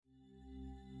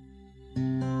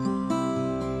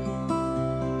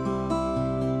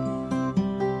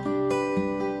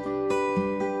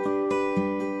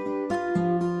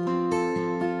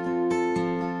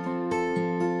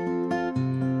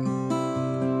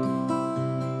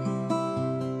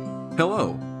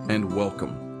Hello, and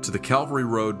welcome to the Calvary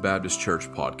Road Baptist Church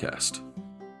podcast.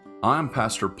 I'm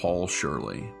Pastor Paul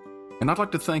Shirley, and I'd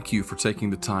like to thank you for taking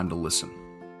the time to listen.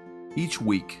 Each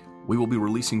week, we will be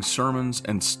releasing sermons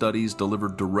and studies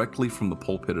delivered directly from the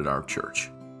pulpit at our church.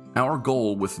 Our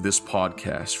goal with this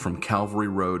podcast from Calvary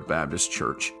Road Baptist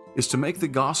Church is to make the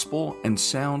gospel and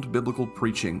sound biblical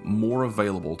preaching more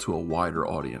available to a wider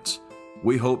audience.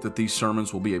 We hope that these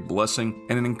sermons will be a blessing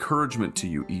and an encouragement to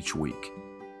you each week.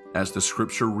 As the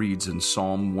scripture reads in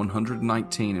Psalm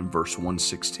 119 and verse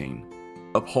 116,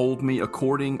 "Uphold me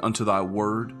according unto thy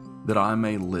word, that I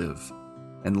may live,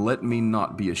 and let me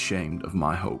not be ashamed of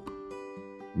my hope."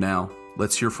 Now,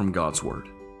 let's hear from God's word.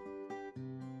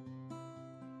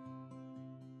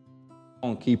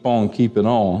 Keep on keeping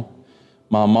on.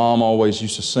 My mom always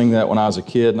used to sing that when I was a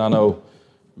kid, and I know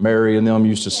Mary and them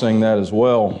used to sing that as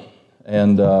well.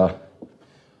 And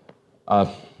I'll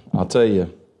tell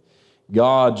you,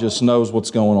 God just knows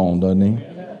what's going on, doesn't He?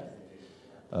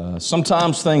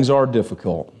 Sometimes things are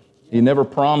difficult. He never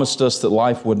promised us that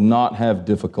life would not have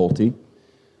difficulty.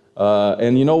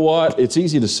 And you know what? It's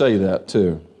easy to say that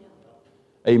too.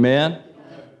 Amen?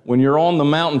 When you're on the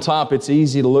mountaintop, it's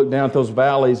easy to look down at those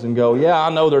valleys and go, yeah, I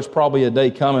know there's probably a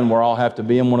day coming where I'll have to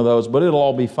be in one of those, but it'll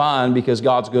all be fine because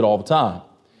God's good all the time.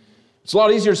 It's a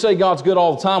lot easier to say God's good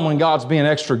all the time when God's being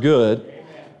extra good.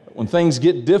 When things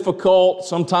get difficult,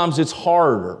 sometimes it's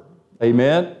harder.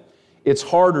 Amen? It's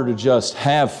harder to just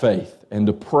have faith and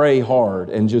to pray hard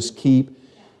and just keep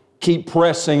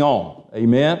pressing on.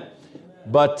 Amen?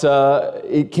 But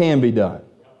it can be done.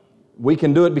 We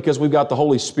can do it because we've got the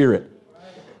Holy Spirit.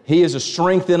 He is a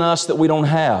strength in us that we don't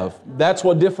have. That's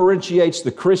what differentiates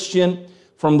the Christian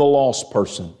from the lost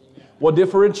person. What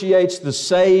differentiates the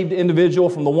saved individual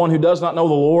from the one who does not know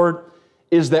the Lord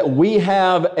is that we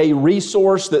have a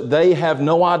resource that they have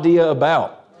no idea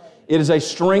about. It is a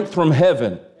strength from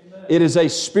heaven. It is a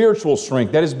spiritual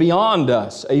strength that is beyond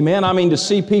us. Amen? I mean, to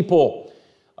see people,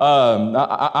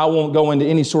 I won't go into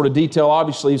any sort of detail.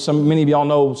 Obviously, many of y'all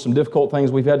know some difficult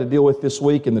things we've had to deal with this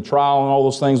week in the trial and all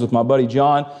those things with my buddy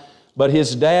John. But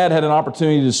his dad had an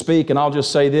opportunity to speak, and I'll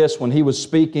just say this. When he was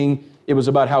speaking, it was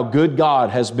about how good God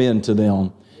has been to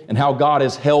them and how God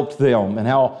has helped them and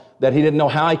how that he didn't know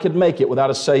how he could make it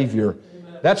without a Savior.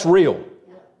 That's real.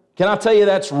 Can I tell you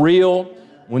that's real?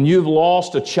 When you've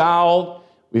lost a child,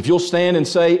 if you'll stand and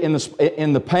say,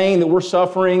 in the pain that we're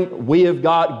suffering, we have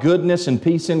got goodness and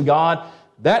peace in God,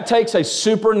 that takes a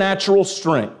supernatural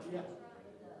strength.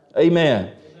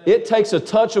 Amen. It takes a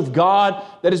touch of God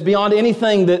that is beyond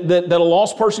anything that a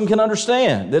lost person can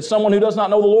understand, that someone who does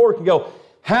not know the Lord can go,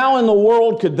 how in the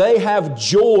world could they have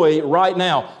joy right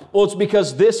now? Well, it's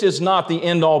because this is not the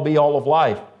end-all, be-all of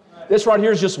life. This right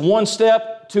here is just one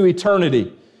step to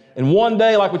eternity. And one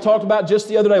day, like we talked about just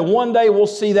the other day, one day we'll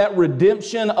see that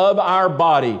redemption of our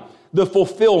body, the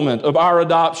fulfillment of our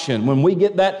adoption. When we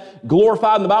get that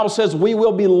glorified, and the Bible says we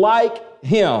will be like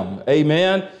Him.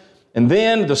 Amen? And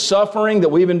then the suffering that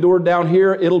we've endured down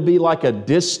here, it'll be like a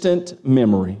distant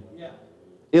memory.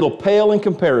 It'll pale in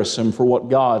comparison for what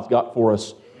God's got for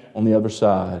us on the other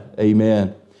side.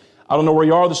 Amen. I don't know where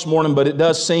you are this morning, but it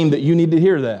does seem that you need to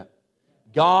hear that.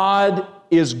 God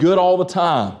is good all the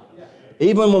time.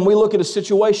 Even when we look at a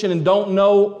situation and don't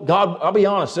know, God, I'll be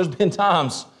honest, there's been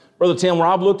times, Brother Tim, where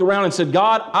I've looked around and said,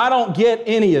 God, I don't get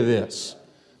any of this,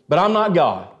 but I'm not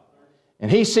God. And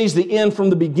He sees the end from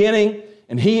the beginning,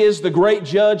 and He is the great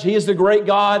judge, He is the great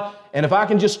God, and if I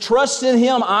can just trust in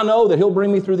Him, I know that He'll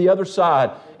bring me through the other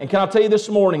side. And can I tell you this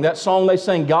morning, that song they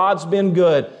sang, God's Been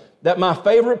Good, that my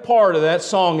favorite part of that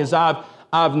song is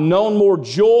I've known more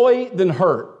joy than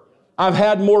hurt. I've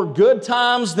had more good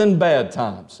times than bad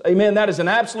times. Amen. That is an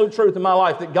absolute truth in my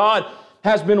life, that God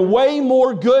has been way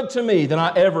more good to me than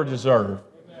I ever deserved.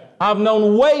 I've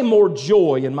known way more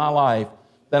joy in my life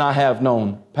than I have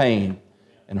known pain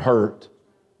and hurt.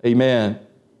 Amen.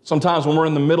 Sometimes when we're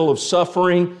in the middle of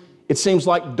suffering, it seems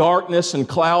like darkness and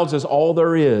clouds is all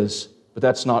there is, but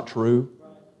that's not true.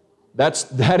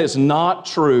 That is not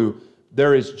true.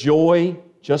 There is joy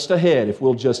just ahead if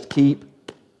we'll just keep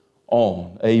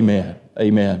on. Amen.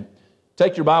 Amen.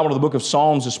 Take your Bible to the book of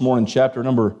Psalms this morning, chapter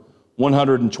number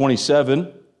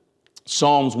 127.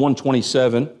 Psalms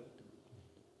 127.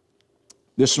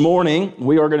 This morning,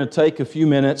 we are going to take a few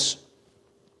minutes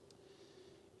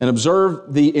and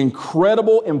observe the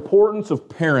incredible importance of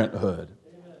parenthood.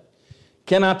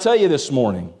 Can I tell you this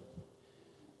morning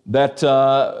that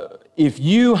if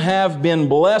you have been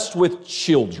blessed with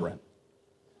children,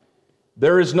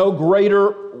 there is no greater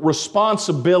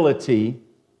responsibility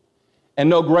and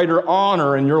no greater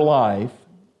honor in your life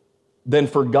than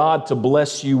for God to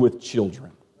bless you with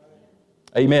children.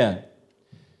 Amen.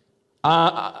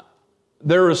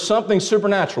 There is something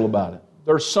supernatural about it.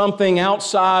 There's something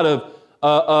outside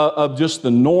of just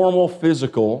the normal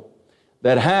physical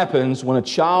that happens when a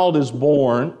child is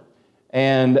born,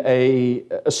 and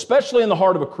especially in the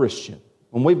heart of a Christian,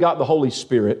 when we've got the Holy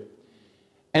Spirit,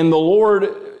 and the Lord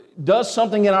does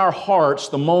something in our hearts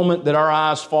the moment that our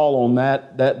eyes fall on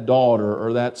that daughter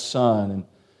or that son. And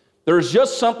there's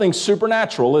just something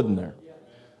supernatural, isn't there?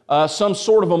 Some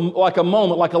sort of like a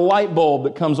moment, like a light bulb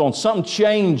that comes on. Something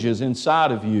changes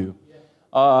inside of you.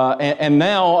 And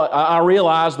now I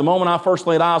realize the moment I first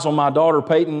laid eyes on my daughter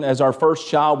Peyton as our first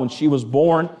child when she was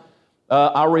born,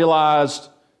 I realized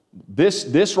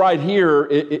this right here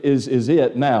is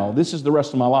it now. This is the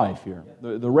rest of my life here.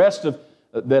 The rest of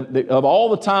all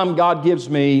the time God gives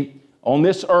me on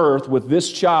this earth with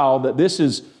this child, that this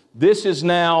is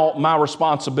now my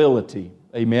responsibility.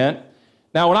 Amen.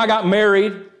 Now, when I got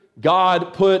married,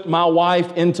 God put my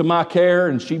wife into my care,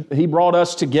 and He brought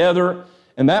us together,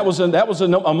 and that was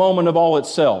a moment of all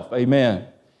itself. Amen.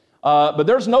 But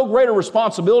there's no greater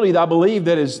responsibility that I believe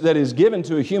that is given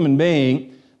to a human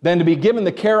being than to be given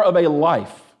the care of a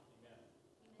life,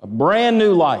 a brand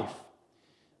new life.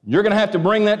 You're going to have to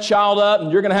bring that child up,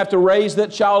 and you're going to have to raise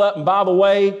that child up. And by the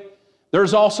way,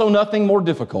 there's also nothing more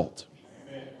difficult.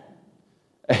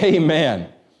 Amen.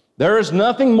 There is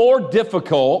nothing more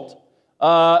difficult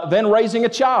than raising a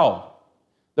child.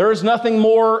 There is nothing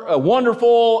more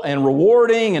wonderful and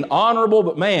rewarding and honorable,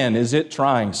 but man, is it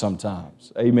trying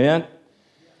sometimes. Amen.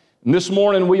 And this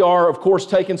morning we are, of course,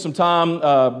 taking some time.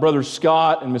 Brother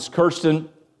Scott and Miss Kirsten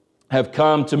have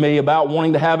come to me about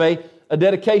wanting to have a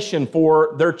dedication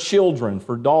for their children,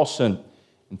 for Dawson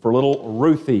and for little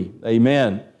Ruthie.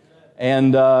 Amen.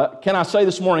 And can I say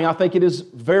this morning, I think it is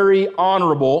very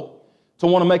honorable to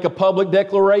want to make a public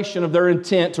declaration of their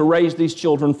intent to raise these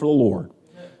children for the Lord.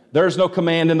 There's no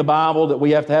command in the Bible that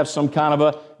we have to have some kind of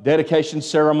a dedication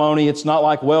ceremony. It's not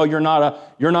like, well, you're not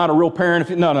a real parent.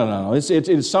 No.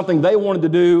 It's something they wanted to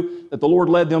do, that the Lord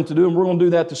led them to do, and we're going to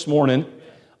do that this morning.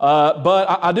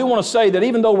 But I do want to say that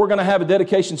even though we're going to have a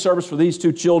dedication service for these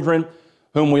two children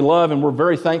whom we love, and we're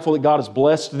very thankful that God has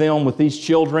blessed them with these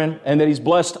children, and that He's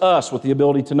blessed us with the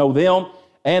ability to know them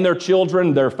and their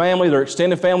children, their family, their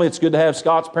extended family. It's good to have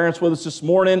Scott's parents with us this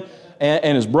morning,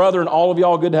 and his brother, and all of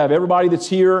y'all. Good to have everybody that's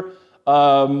here.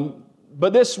 But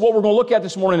what we're going to look at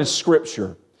this morning is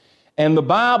Scripture. And the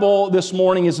Bible this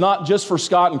morning is not just for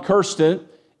Scott and Kirsten,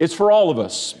 it's for all of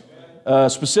us.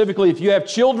 Specifically, if you have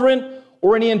children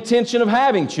or any intention of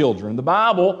having children, the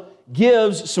Bible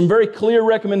gives some very clear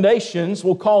recommendations.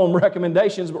 We'll call them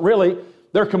recommendations, but really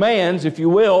they're commands, if you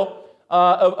will,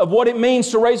 of what it means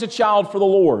to raise a child for the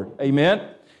Lord. Amen.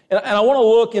 And I want to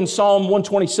look in Psalm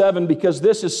 127, because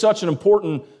this is such an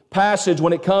important passage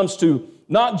when it comes to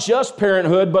not just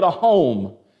parenthood, but a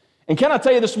home. And can I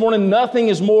tell you this morning, nothing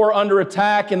is more under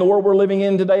attack in the world we're living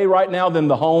in today right now than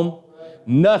the home.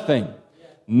 Nothing.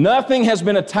 Nothing has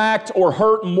been attacked or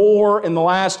hurt more in the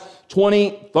last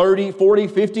 20, 30, 40,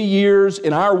 50 years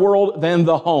in our world than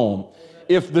the home.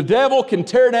 If the devil can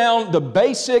tear down the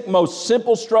basic, most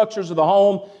simple structures of the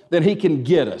home, then he can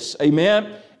get us.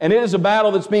 Amen? And it is a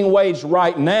battle that's being waged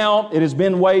right now. It has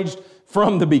been waged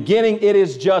from the beginning. It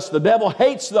is just the devil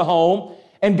hates the home,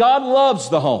 and God loves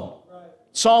the home. Right.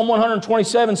 Psalm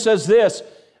 127 says this,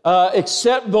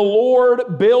 except the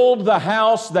Lord build the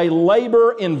house, they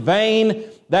labor in vain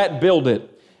that build it.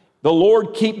 Except the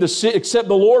Lord keep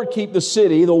the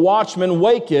city, the watchman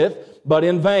waketh, but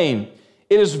in vain.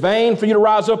 It is vain for you to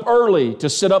rise up early, to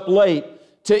sit up late,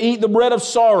 to eat the bread of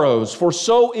sorrows, for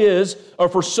so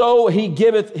he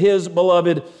giveth his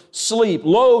beloved sleep.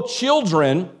 Lo,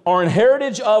 children are an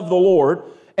heritage of the Lord,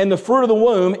 and the fruit of the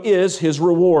womb is his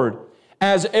reward.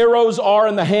 As arrows are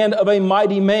in the hand of a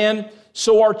mighty man,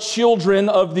 so are children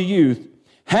of the youth.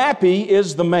 Happy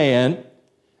is the man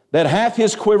that hath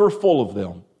his quiver full of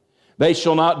them. They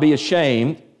shall not be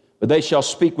ashamed, but they shall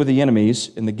speak with the enemies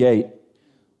in the gate.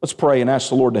 Let's pray and ask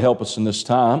the Lord to help us in this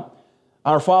time.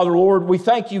 Our Father, Lord, we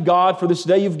thank you, God, for this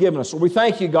day you've given us. Lord, we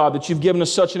thank you, God, that you've given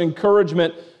us such an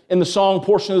encouragement in the song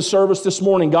portion of the service this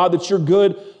morning. God, that you're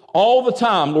good all the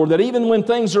time, Lord, that even when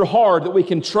things are hard, that we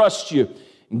can trust you.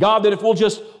 And God, that if we'll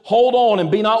just hold on and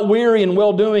be not weary in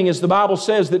well-doing, as the Bible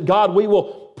says, that God, we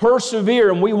will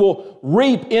persevere and we will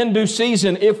reap in due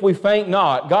season if we faint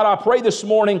not. God, I pray this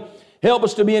morning, help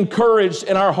us to be encouraged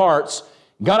in our hearts.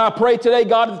 God, I pray today,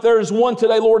 God, that there is one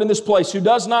today, Lord, in this place who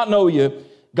does not know you.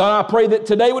 God, I pray that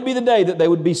today would be the day that they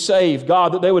would be saved.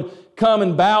 God, that they would come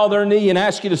and bow their knee and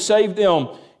ask you to save them.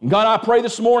 And God, I pray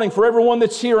this morning for everyone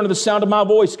that's here under the sound of my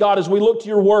voice, God, as we look to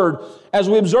your word, as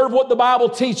we observe what the Bible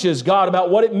teaches, God,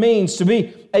 about what it means to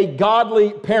be a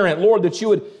godly parent. Lord, that you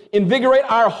would invigorate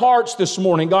our hearts this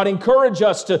morning. God, encourage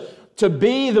us to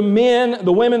be the men,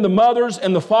 the women, the mothers,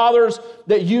 and the fathers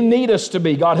that you need us to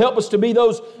be. God, help us to be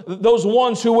those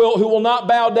ones who will not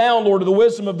bow down, Lord, to the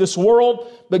wisdom of this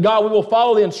world, but God, we will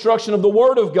follow the instruction of the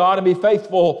Word of God and be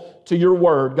faithful to your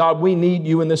Word. God, we need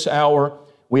you in this hour.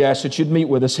 We ask that you'd meet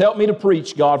with us. Help me to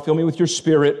preach, God. Fill me with your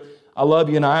Spirit. I love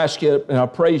you and I ask you and I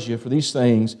praise you for these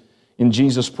things in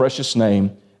Jesus' precious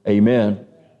name. Amen.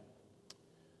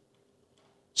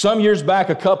 Some years back,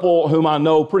 a couple whom I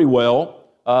know pretty well,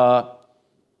 I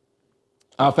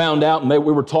found out, and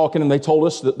we were talking, and they told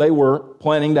us that they were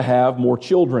planning to have more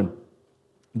children.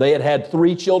 They had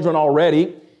 3 children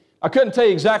already. I couldn't tell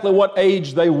you exactly what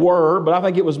age they were, but I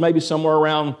think it was maybe somewhere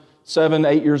around 7,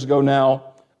 8 years ago now.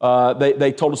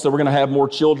 They told us they were going to have more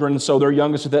children, so their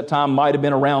youngest at that time might have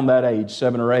been around that age,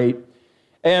 7 or 8.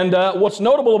 And what's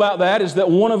notable about that is that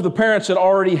one of the parents had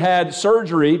already had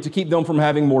surgery to keep them from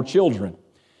having more children.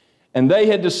 And they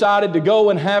had decided to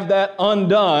go and have that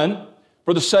undone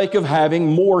for the sake of having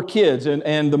more kids.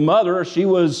 And the mother, she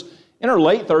was in her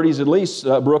late 30s at least,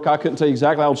 Brooke, I couldn't tell you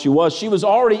exactly how old she was. She was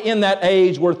already in that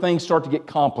age where things start to get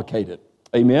complicated.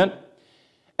 Amen?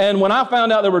 And when I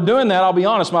found out they were doing that, I'll be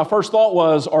honest, my first thought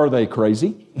was, are they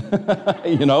crazy?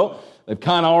 You know, they've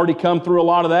kind of already come through a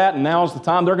lot of that, and now's the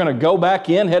time they're going to go back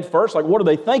in head first. Like, what are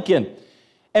they thinking?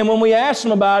 And when we asked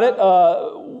them about it,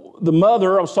 the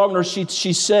mother, I was talking to her,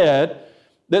 she said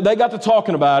that they got to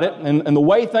talking about it, and the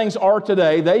way things are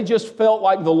today, they just felt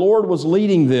like the Lord was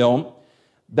leading them,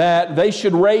 that they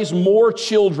should raise more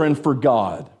children for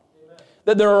God.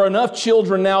 That there are enough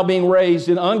children now being raised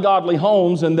in ungodly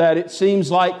homes, and that it seems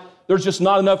like there's just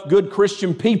not enough good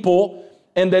Christian people,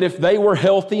 and that if they were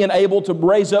healthy and able to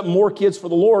raise up more kids for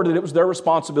the Lord, that it was their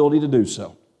responsibility to do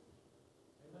so.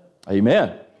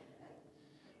 Amen.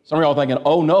 Some of y'all thinking,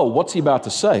 oh no, what's he about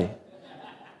to say?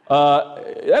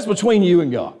 That's between you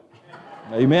and God.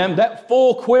 Amen. That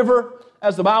full quiver,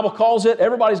 as the Bible calls it,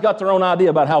 everybody's got their own idea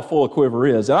about how full a quiver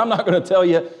is. And I'm not going to tell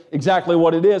you exactly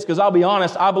what it is, because I'll be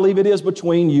honest, I believe it is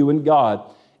between you and God.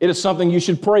 It is something you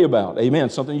should pray about. Amen.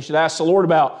 Something you should ask the Lord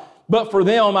about. But for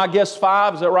them, I guess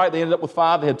 5, is that right? They ended up with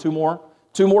 5. They had 2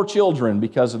 more children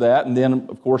because of that. And then,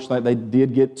 of course, they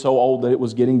did get so old that it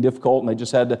was getting difficult,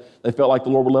 and they felt like the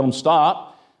Lord would let them stop.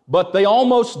 But they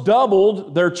almost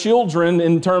doubled their children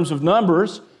in terms of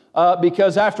numbers,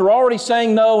 because after already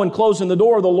saying no and closing the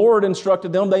door, the Lord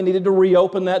instructed them they needed to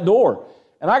reopen that door.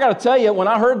 And I got to tell you, when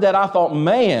I heard that, I thought,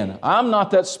 man, I'm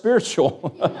not that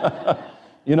spiritual.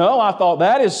 You know, I thought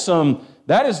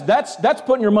that's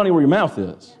putting your money where your mouth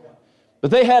is.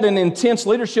 But they had an intense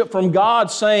leadership from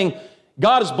God saying,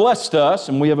 God has blessed us,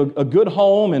 and we have a good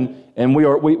home, and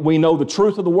we know the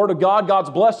truth of the Word of God. God's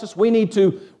blessed us. We need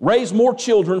to raise more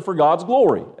children for God's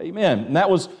glory. Amen. And that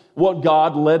was what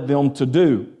God led them to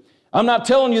do. I'm not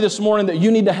telling you this morning that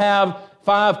you need to have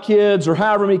 5 kids or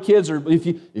however many kids, or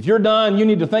if you're done, you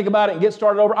need to think about it and get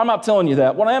started over. I'm not telling you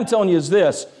that. What I am telling you is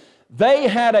this. They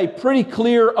had a pretty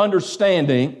clear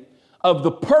understanding of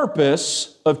the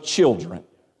purpose of children.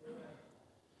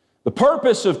 The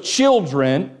purpose of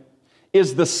children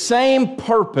is the same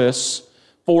purpose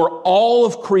for all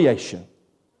of creation.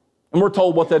 And we're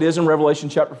told what that is in Revelation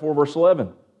chapter 4, verse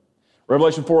 11.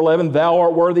 Revelation 4:11, thou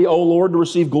art worthy, O Lord, to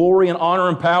receive glory and honor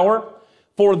and power,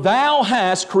 for thou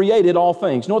hast created all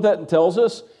things. You know what that tells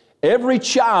us? Every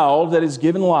child that is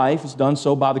given life is done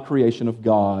so by the creation of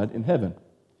God in heaven.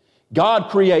 God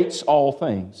creates all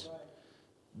things.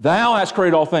 Thou hast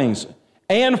created all things.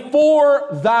 And for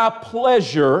thy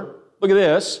pleasure, look at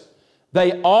this,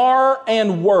 they are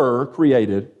and were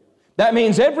created. That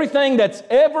means everything that's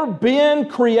ever been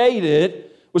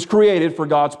created was created for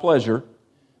God's pleasure.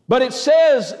 But it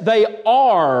says they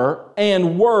are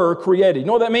and were created. You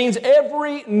know what that means?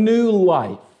 Every new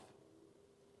life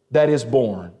that is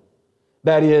born,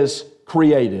 that is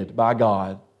created by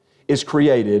God, is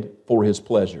created for His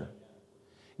pleasure.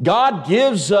 God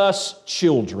gives us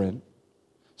children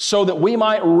so that we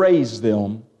might raise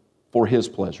them for His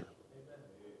pleasure.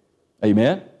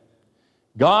 Amen?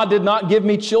 God did not give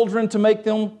me children to make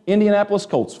them Indianapolis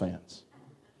Colts fans.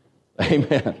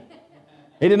 Amen.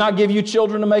 He did not give you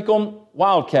children to make them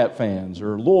Wildcat fans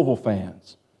or Louisville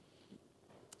fans.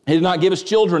 He did not give us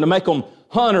children to make them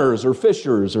hunters or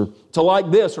fishers or to like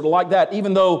this or to like that,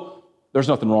 even though there's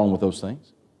nothing wrong with those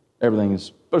things. Everything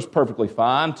is perfectly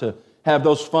fine to have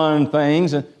those fun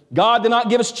things. And God did not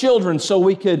give us children so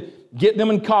we could get them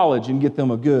in college and get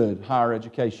them a good higher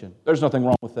education. There's nothing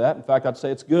wrong with that. In fact, I'd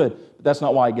say it's good, but that's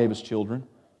not why He gave us children.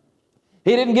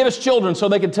 He didn't give us children so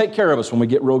they could take care of us when we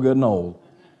get real good and old.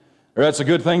 That's a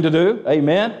good thing to do.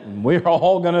 Amen. And we're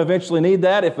all going to eventually need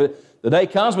that if the day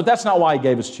comes, but that's not why He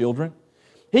gave us children.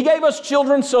 He gave us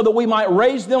children so that we might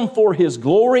raise them for His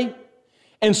glory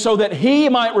and so that He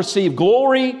might receive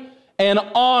glory and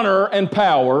honor and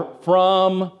power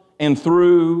from and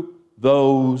through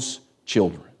those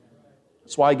children.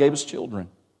 That's why He gave us children.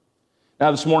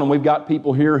 Now this morning we've got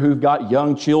people here who've got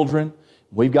young children.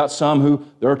 We've got some who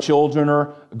their children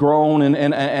are grown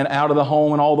and out of the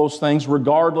home and all those things.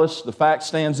 Regardless, the fact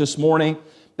stands this morning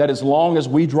that as long as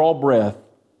we draw breath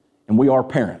and we are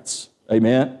parents,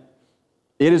 amen,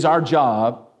 it is our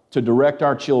job to direct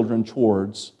our children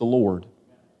towards the Lord.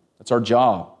 That's our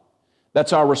job.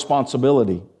 That's our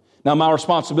responsibility. Now, my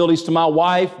responsibilities to my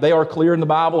wife, they are clear in the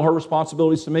Bible. Her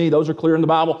responsibilities to me, those are clear in the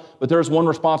Bible. But there's one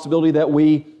responsibility that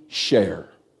we share.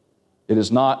 It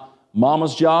is not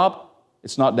mama's job.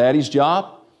 It's not daddy's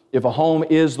job. If a home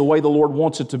is the way the Lord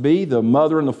wants it to be, the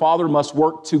mother and the father must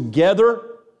work together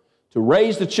to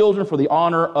raise the children for the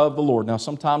honor of the Lord. Now,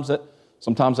 sometimes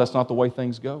that's not the way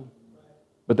things go,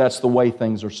 but that's the way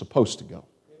things are supposed to go.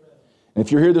 And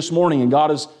if you're here this morning and God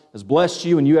has blessed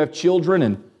you and you have children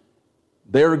and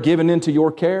they're given into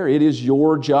your care, it is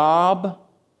your job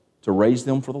to raise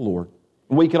them for the Lord.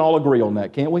 And we can all agree on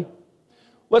that, can't we?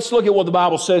 Let's look at what the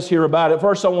Bible says here about it.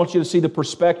 First, I want you to see the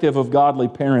perspective of godly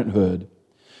parenthood.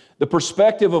 The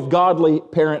perspective of godly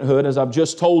parenthood, as I've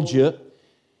just told you,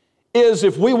 is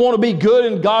if we want to be good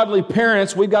and godly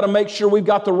parents, we've got to make sure we've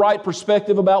got the right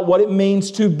perspective about what it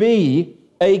means to be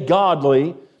a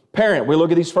godly parent. We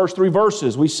look at these first three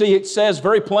verses. We see it says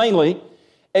very plainly,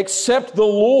 except the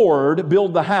Lord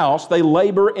build the house, they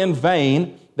labor in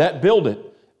vain that build it.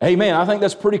 Amen. I think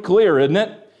that's pretty clear, isn't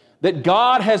it? That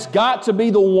God has got to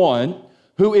be the one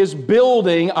who is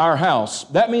building our house.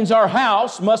 That means our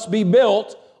house must be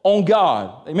built on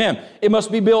God. Amen. It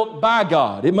must be built by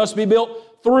God. It must be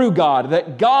built through God.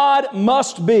 That God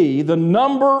must be the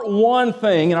number one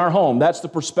thing in our home. That's the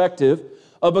perspective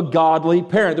of a godly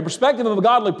parent. The perspective of a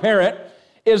godly parent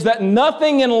is that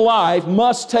nothing in life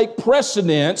must take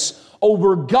precedence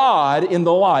over God in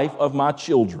the life of my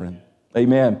children.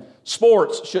 Amen.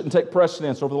 Sports shouldn't take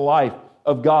precedence over the life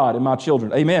of God and my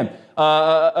children. Amen.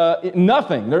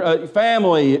 Nothing.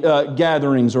 Family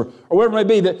gatherings or whatever it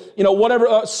may be, that,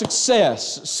 whatever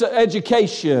success,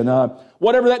 education,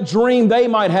 whatever that dream they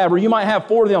might have or you might have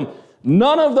for them,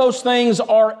 none of those things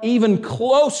are even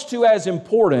close to as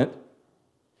important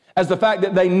as the fact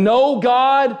that they know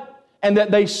God and that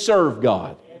they serve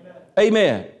God.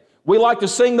 Amen. We like to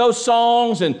sing those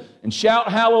songs and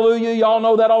shout hallelujah. Y'all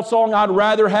know that old song, I'd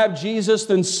rather have Jesus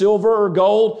than silver or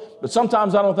gold. But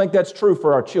sometimes I don't think that's true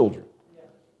for our children.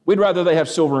 We'd rather they have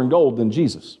silver and gold than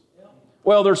Jesus.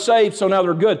 Well, they're saved, so now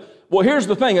they're good. Well, here's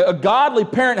the thing. A godly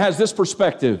parent has this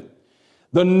perspective.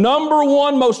 The number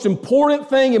one most important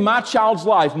thing in my child's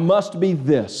life must be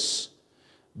this,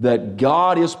 that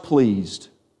God is pleased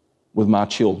with my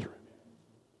children.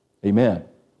 Amen.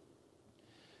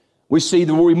 We see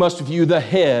that we must view the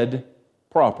head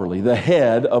properly, the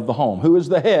head of the home. Who is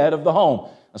the head of the home?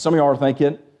 Now, some of y'all are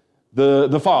thinking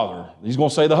the father. He's going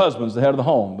to say the husband's the head of the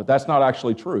home, but that's not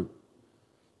actually true.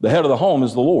 The head of the home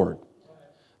is the Lord.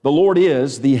 The Lord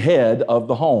is the head of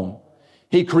the home.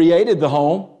 He created the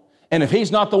home, and if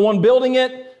He's not the one building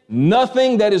it,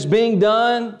 nothing that is being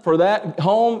done for that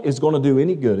home is going to do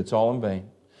any good. It's all in vain.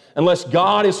 Unless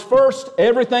God is first,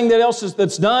 everything that else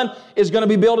that's done is going to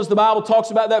be built, as the Bible talks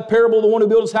about that parable, the one who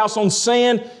built his house on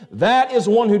sand. That is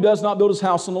one who does not build his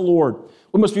house on the Lord.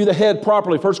 We must view the head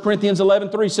properly. 1 Corinthians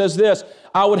 11:3 says this,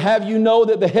 I would have you know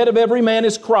that the head of every man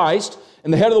is Christ,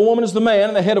 and the head of the woman is the man,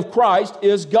 and the head of Christ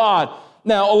is God.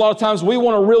 Now, a lot of times we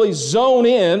want to really zone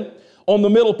in on the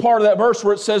middle part of that verse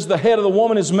where it says the head of the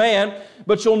woman is man,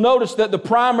 but you'll notice that the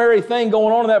primary thing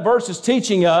going on in that verse is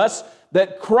teaching us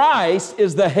that Christ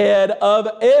is the head of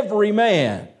every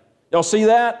man. Y'all see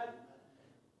that?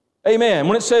 Amen.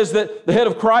 When it says that the head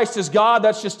of Christ is God,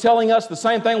 that's just telling us the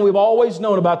same thing we've always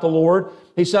known about the Lord.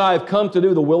 He said, I have come to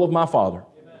do the will of my Father.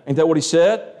 Amen. Ain't that what He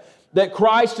said? That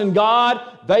Christ and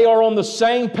God, they are on the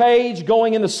same page,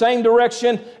 going in the same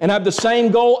direction, and have the same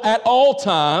goal at all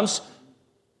times.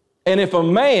 And if a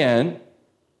man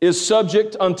is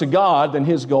subject unto God, then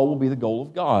his goal will be the goal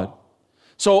of God.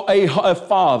 So a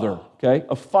father,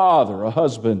 a father, a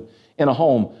husband in a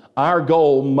home, our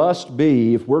goal must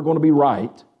be, if we're going to be right,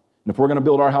 and if we're going to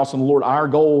build our house on the Lord, our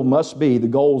goal must be the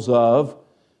goals of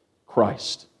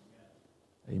Christ.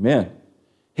 Amen.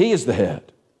 He is the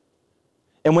head.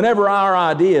 And whenever our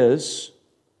ideas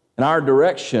and our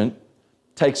direction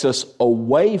takes us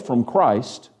away from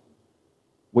Christ,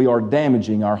 we are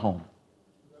damaging our home.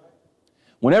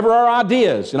 Whenever our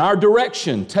ideas and our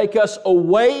direction take us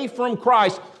away from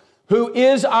Christ, who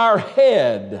is our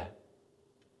head,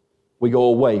 we go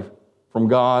away from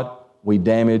God, we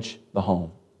damage the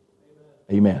home.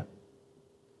 Amen.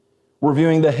 We're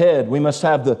viewing the head. We must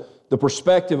have the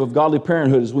perspective of godly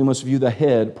parenthood as we must view the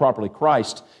head properly.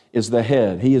 Christ is the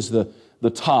head. He is the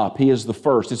top. He is the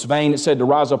first. It's vain, it said, to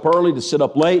rise up early, to sit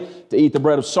up late, to eat the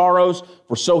bread of sorrows,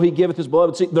 for so He giveth His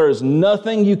beloved seed. There is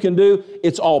nothing you can do.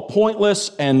 It's all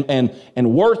pointless and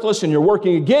worthless, and you're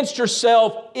working against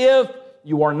yourself if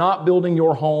you are not building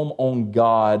your home on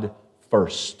God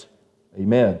first.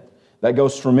 Amen. That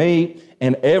goes for me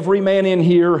and every man in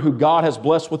here who God has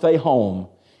blessed with a home.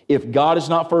 If God is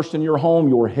not first in your home,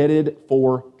 you're headed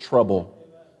for trouble.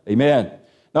 Amen.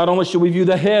 Not only should we view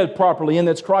the head properly, and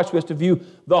that's Christ, we have to view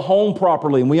the home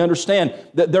properly. And we understand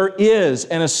that there is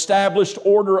an established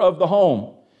order of the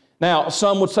home. Now,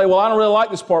 some would say, well, I don't really like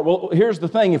this part. Well, here's the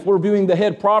thing. If we're viewing the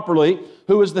head properly,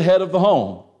 who is the head of the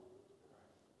home?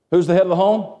 Who's the head of the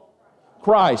home?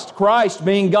 Christ. Christ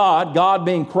being God, God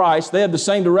being Christ. They have the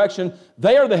same direction.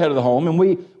 They are the head of the home, and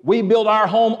we build our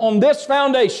home on this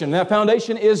foundation. That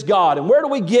foundation is God. And where do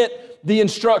we get the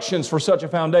instructions for such a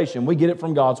foundation? We get it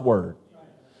from God's Word.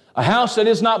 A house that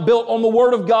is not built on the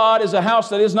Word of God is a house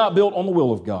that is not built on the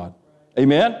will of God.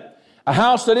 Amen? A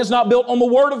house that is not built on the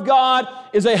Word of God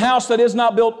is a house that is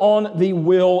not built on the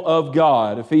will of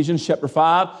God. Ephesians chapter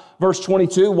 5, verse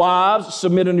 22, wives,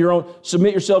 submit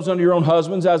yourselves unto your own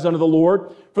husbands as unto the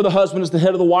Lord. For the husband is the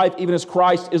head of the wife, even as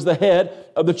Christ is the head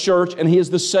of the church, and He is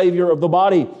the Savior of the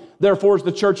body. Therefore, as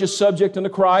the church is subject unto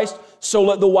Christ, so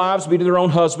let the wives be to their own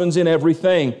husbands in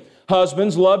everything.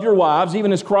 Husbands, love your wives,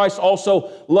 even as Christ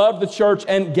also loved the church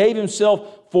and gave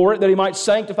Himself for it, that He might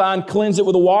sanctify and cleanse it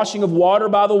with the washing of water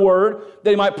by the Word, that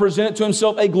He might present it to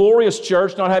Himself a glorious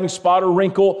church, not having spot or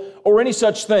wrinkle or any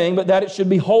such thing, but that it should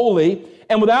be holy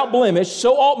and without blemish.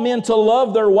 So ought men to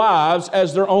love their wives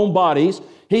as their own bodies.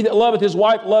 He that loveth his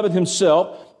wife loveth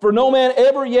himself. For no man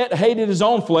ever yet hated his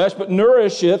own flesh, but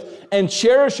nourisheth and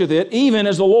cherisheth it, even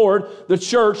as the Lord, the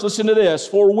church. Listen to this.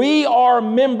 For we are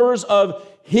members of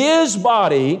His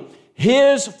body,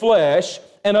 His flesh,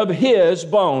 and of His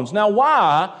bones. Now,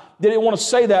 why did it want to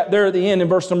say that there at the end in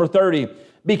verse number 30?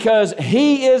 Because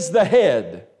He is the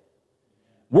head.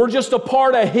 We're just a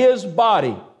part of His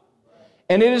body.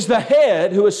 And it is the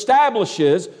head who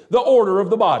establishes the order of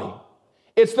the body.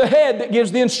 It's the head that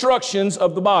gives the instructions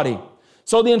of the body.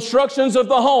 So the instructions of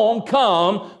the home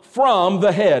come from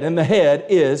the head, and the head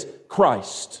is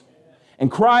Christ. And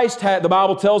Christ had, the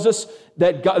Bible tells us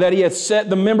that He hath set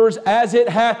the members as it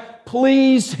hath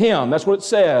pleased Him. That's what it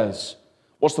says.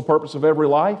 What's the purpose of every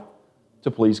life?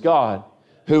 To please God.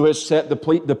 Who has set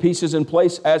the pieces in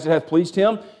place as it hath pleased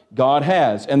Him? God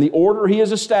has. And the order He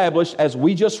has established, as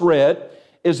we just read,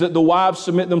 is that the wives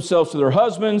submit themselves to their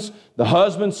husbands, the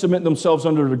husbands submit themselves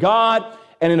under God.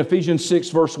 And in Ephesians 6,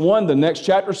 verse 1, the next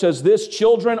chapter says this,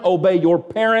 children, obey your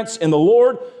parents in the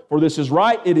Lord, for this is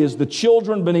right. It is the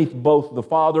children beneath both the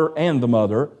father and the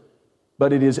mother,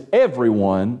 but it is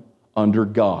everyone under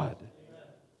God.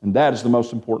 And that is the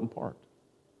most important part.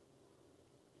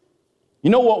 You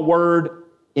know what word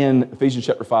in Ephesians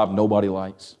chapter 5 nobody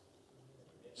likes?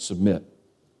 Submit.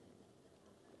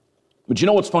 But you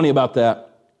know what's funny about that?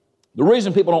 The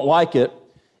reason people don't like it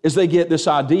is they get this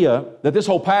idea that this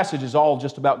whole passage is all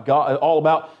just about God, all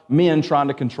about men trying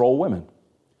to control women.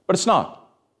 But it's not.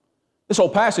 This whole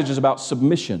passage is about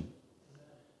submission.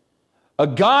 A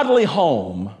godly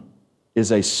home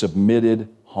is a submitted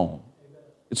home.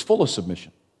 It's full of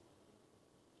submission.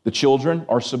 The children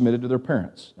are submitted to their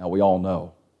parents. Now, we all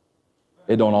know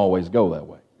it don't always go that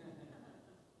way.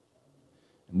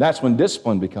 And that's when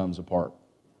discipline becomes a part.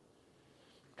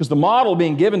 Because the model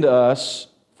being given to us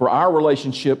for our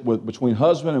relationship between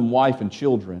husband and wife and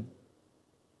children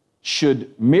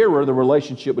should mirror the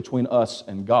relationship between us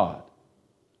and God.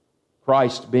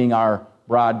 Christ being our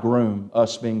bridegroom,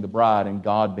 us being the bride, and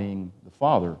God being the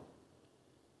Father.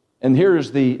 And here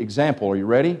is the example. Are you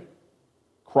ready?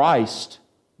 Christ,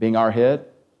 being our head,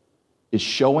 is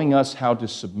showing us how to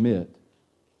submit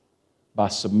by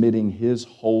submitting His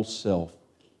whole self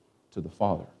to the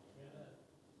Father.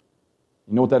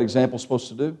 You know what that example is supposed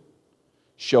to do?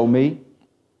 Show me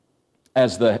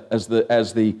as the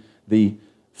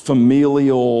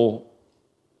familial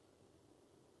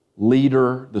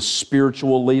leader, the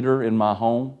spiritual leader in my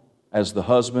home, as the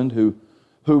husband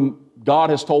whom God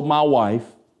has told my wife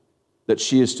that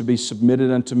she is to be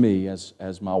submitted unto me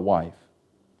as my wife.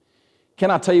 Can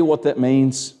I tell you what that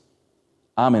means?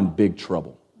 I'm in big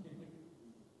trouble.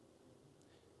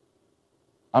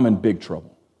 I'm in big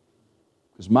trouble.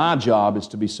 Because my job is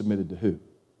to be submitted to who?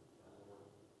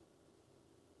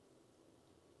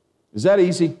 Is that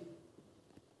easy?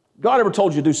 God ever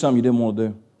told you to do something you didn't want to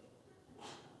do?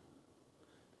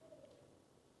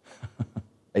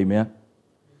 Amen.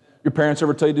 Your parents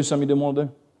ever tell you to do something you didn't want to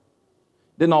do?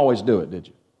 Didn't always do it, did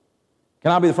you?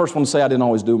 Can I be the first one to say I didn't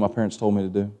always do what my parents told me to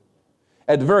do?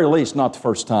 At the very least, not the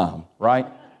first time, right?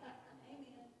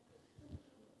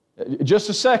 Just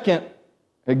a second.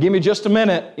 Give me just a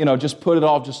minute. Just put it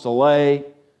off, just delay.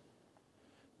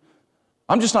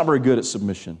 I'm just not very good at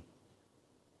submission.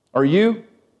 Are you?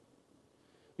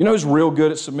 You know who's real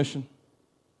good at submission?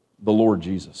 The Lord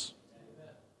Jesus,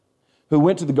 who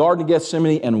went to the Garden of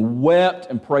Gethsemane and wept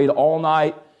and prayed all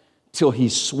night till he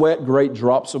sweat great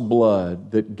drops of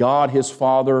blood, that God, his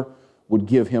Father, would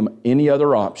give him any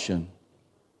other option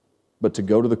but to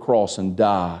go to the cross and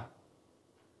die.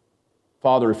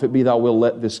 Father, if it be thy will,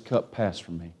 let this cup pass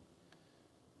from me.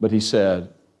 But he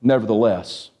said,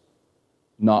 nevertheless,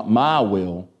 not my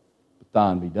will, but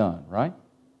thine be done, right?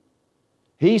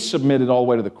 He submitted all the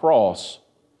way to the cross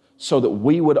so that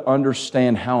we would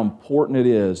understand how important it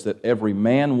is that every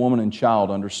man, woman, and child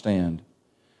understand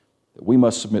that we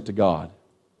must submit to God.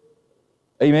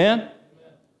 Amen?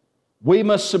 We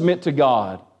must submit to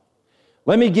God.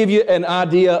 Let me give you an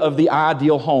idea of the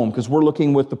ideal home, because we're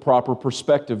looking with the proper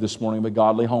perspective this morning of a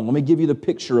godly home. Let me give you the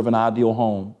picture of an ideal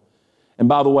home. And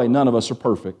by the way, none of us are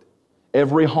perfect.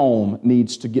 Every home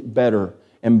needs to get better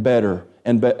and better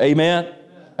and better. Amen?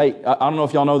 Hey, I don't know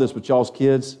if y'all know this, but y'all's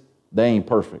kids, they ain't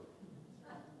perfect.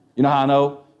 You know how I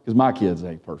know? Because my kids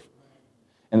ain't perfect.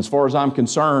 And as far as I'm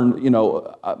concerned,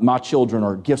 my children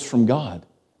are gifts from God.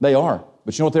 They are.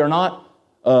 But you know what they're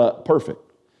not? Perfect.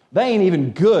 They ain't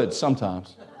even good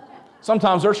sometimes.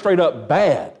 Sometimes they're straight up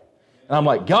bad. And I'm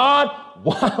like, God,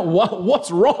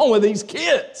 what's wrong with these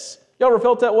kids? You ever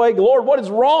felt that way? Lord, what is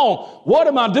wrong? What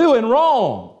am I doing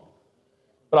wrong?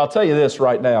 But I'll tell you this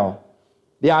right now.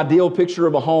 The ideal picture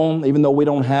of a home, even though we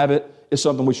don't have it, is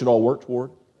something we should all work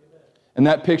toward. And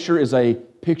that picture is a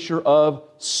picture of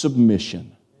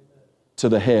submission to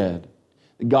the head.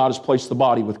 God has placed the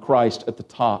body with Christ at the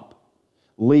top,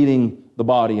 leading the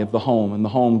body of the home. And the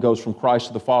home goes from Christ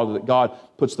to the Father, that God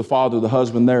puts the father, the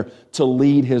husband there to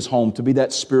lead his home, to be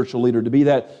that spiritual leader, to be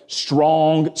that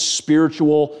strong,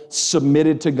 spiritual,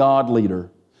 submitted to God leader.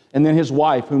 And then his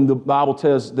wife, whom the Bible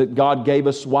tells that God gave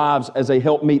us wives as a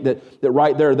helpmeet, that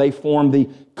right there they form the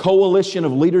coalition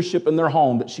of leadership in their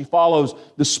home, that she follows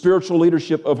the spiritual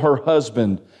leadership of her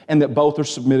husband, and that both are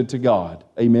submitted to God.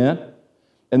 Amen?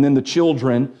 And then the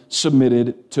children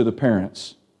submitted to the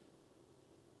parents.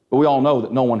 But we all know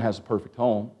that no one has a perfect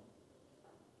home.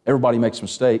 Everybody makes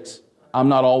mistakes. I'm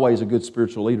not always a good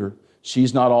spiritual leader.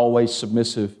 She's not always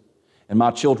submissive. And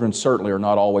my children certainly are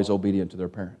not always obedient to their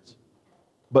parents.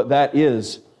 But that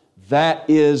is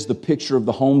the picture of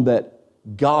the home that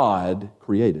God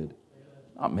created,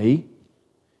 not me.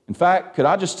 In fact, could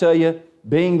I just tell you,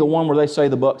 being the one where they say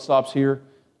the buck stops here,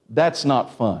 that's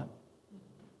not fun.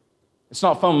 It's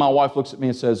not fun when my wife looks at me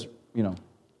and says, what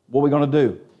are we going to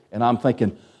do? And I'm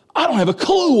thinking, I don't have a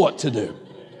clue what to do.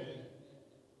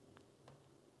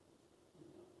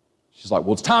 She's like,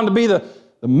 well, it's time to be the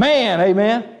man,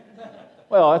 amen?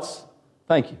 Well,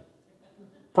 thank you.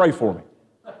 Pray for me.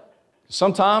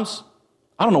 Sometimes,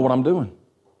 I don't know what I'm doing.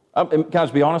 Can I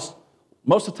just be honest?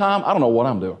 Most of the time, I don't know what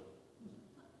I'm doing.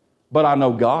 But I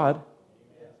know God.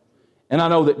 And I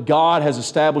know that God has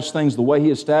established things the way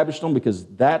He established them, because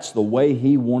that's the way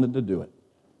He wanted to do it.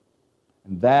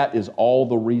 And that is all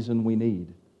the reason we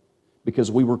need, because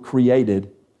we were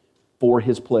created for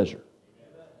His pleasure.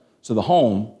 So the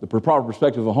home, the proper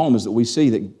perspective of a home, is that we see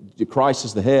that Christ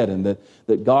is the head, and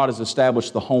that God has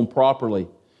established the home properly.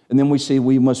 And then we see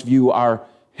we must view our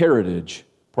heritage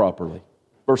properly.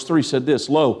 Verse 3 said this,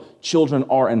 lo, children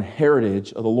are an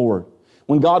heritage of the Lord.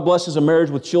 When God blesses a marriage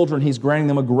with children, He's granting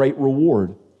them a great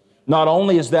reward. Not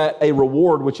only is that a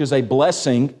reward, which is a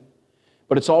blessing,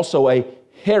 but it's also a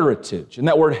heritage. And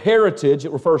that word heritage,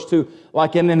 it refers to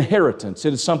like an inheritance.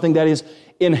 It is something that is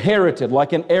inherited,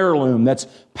 like an heirloom that's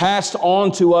passed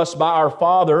on to us by our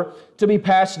Father to be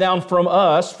passed down from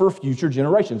us for future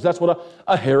generations. That's what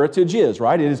a heritage is,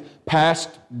 right? It is passed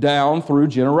down through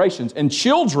generations. And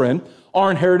children are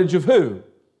an heritage of who?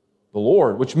 The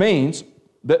Lord, which means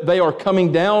that they are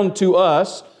coming down to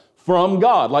us from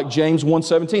God. Like James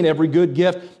 1:17, every good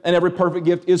gift and every perfect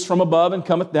gift is from above and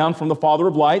cometh down from the Father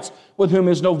of lights, with whom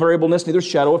is no variableness, neither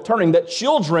shadow of turning. That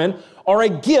children are a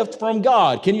gift from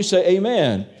God. Can you say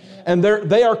amen? And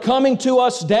they are coming to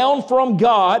us down from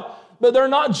God, but they're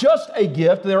not just a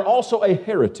gift, they're also a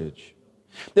heritage.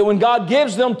 That when God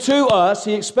gives them to us,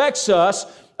 He expects us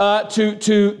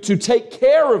to take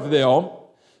care of them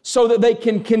so that they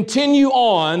can continue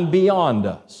on beyond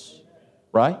us.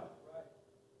 right?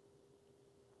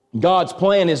 God's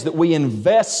plan is that we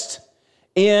invest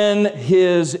in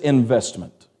His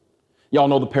investment. Y'all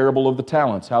know the parable of the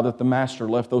talents, how that the master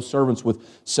left those servants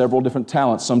with several different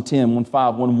talents, some 10, one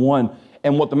 5, one 1.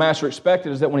 And what the master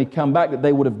expected is that when he come back, that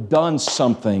they would have done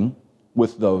something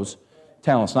with those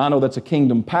talents. Now, I know that's a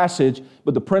kingdom passage,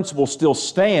 but the principle still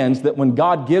stands that when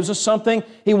God gives us something,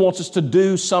 He wants us to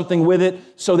do something with it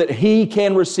so that He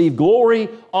can receive glory,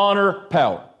 honor,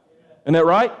 power. Isn't that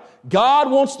right? God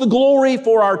wants the glory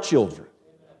for our children.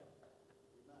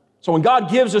 So when God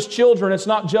gives us children, it's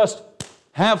not just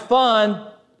have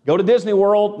fun, go to Disney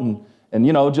World, and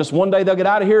you know, just one day they'll get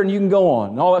out of here and you can go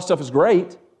on. And all that stuff is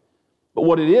great. But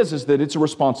what it is that it's a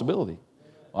responsibility.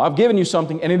 Well, I've given you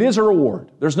something, and it is a reward.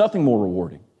 There's nothing more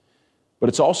rewarding. But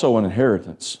it's also an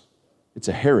inheritance. It's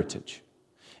a heritage.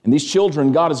 And these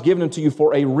children, God has given them to you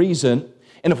for a reason.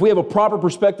 And if we have a proper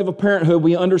perspective of parenthood,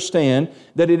 we understand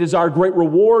that it is our great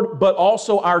reward, but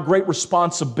also our great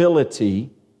responsibility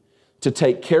to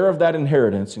take care of that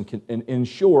inheritance and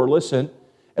ensure, listen,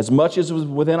 as much as is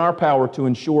within our power to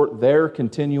ensure their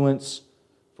continuance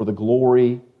for the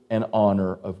glory and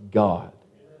honor of God.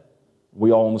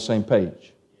 We all on the same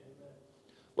page.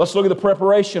 Let's look at the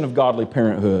preparation of godly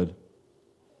parenthood.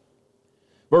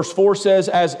 Verse 4 says,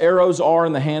 as arrows are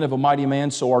in the hand of a mighty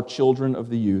man, so are children of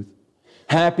the youth.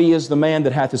 Happy is the man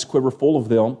that hath his quiver full of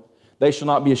them. They shall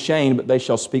not be ashamed, but they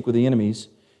shall speak with the enemies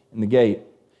in the gate.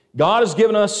 God has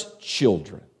given us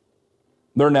children.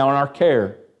 They're now in our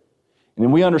care.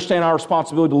 And we understand our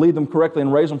responsibility to lead them correctly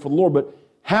and raise them for the Lord. But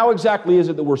how exactly is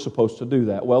it that we're supposed to do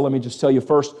that? Well, let me just tell you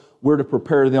first, we're to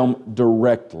prepare them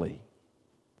directly.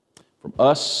 From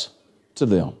us to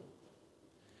them.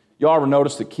 Y'all ever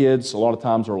notice that kids a lot of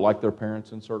times are like their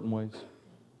parents in certain ways?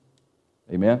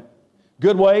 Amen?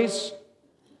 Good ways,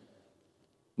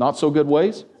 not so good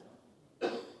ways.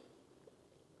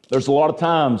 There's a lot of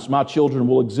times my children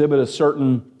will exhibit a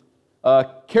certain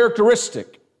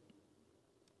characteristic.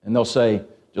 And they'll say,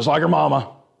 just like her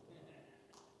mama,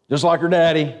 just like her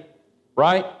daddy,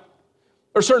 right?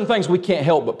 There are certain things we can't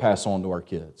help but pass on to our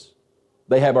kids.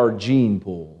 They have our gene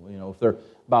pool, you know, if they're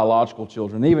biological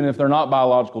children. Even if they're not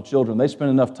biological children, they spend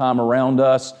enough time around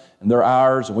us and they're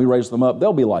ours and we raise them up,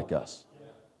 they'll be like us.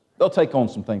 They'll take on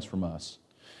some things from us.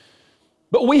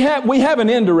 But we have an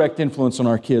indirect influence on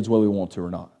our kids whether we want to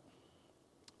or not.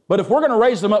 But if we're going to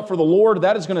raise them up for the Lord,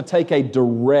 that is going to take a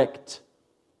direct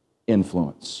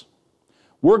influence.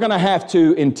 We're going to have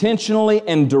to intentionally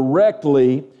and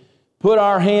directly put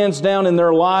our hands down in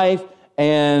their life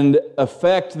and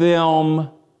affect them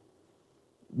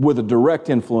with a direct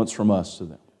influence from us to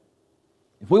them.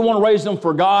 If we want to raise them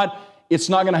for God, it's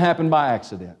not going to happen by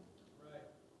accident.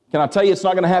 Can I tell you, it's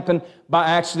not going to happen by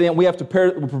accident. We have to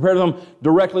prepare them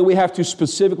directly. We have to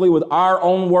specifically, with our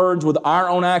own words, with our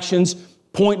own actions,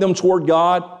 point them toward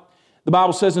God. The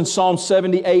Bible says in Psalm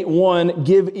 78:1,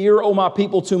 give ear, O my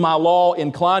people, to my law.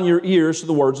 Incline your ears to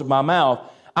the words of my mouth.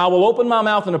 I will open my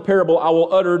mouth in a parable. I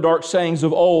will utter dark sayings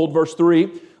of old. Verse 3,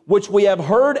 which we have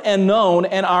heard and known,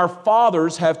 and our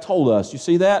fathers have told us. You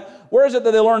see that? Where is it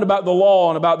that they learned about the law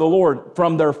and about the Lord?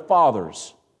 From their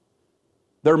fathers,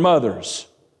 their mothers,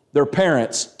 their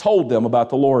parents told them about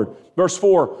the Lord. Verse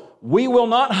 4, we will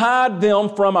not hide them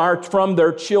from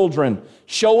their children,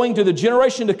 showing to the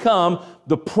generation to come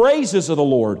the praises of the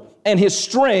Lord and His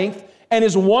strength and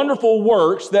His wonderful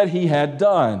works that He had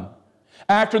done.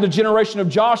 After the generation of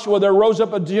Joshua, there rose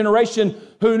up a generation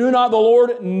who knew not the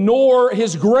Lord nor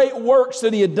His great works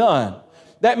that He had done.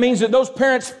 That means that those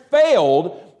parents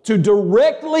failed to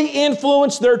directly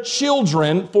influence their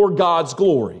children for God's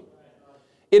glory.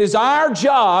 It is our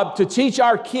job to teach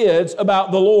our kids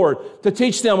about the Lord, to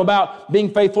teach them about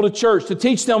being faithful to church, to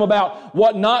teach them about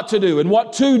what not to do and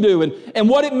what to do and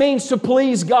what it means to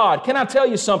please God. Can I tell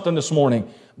you something this morning?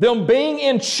 Them being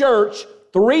in church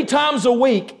 3 times a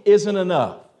week isn't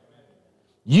enough.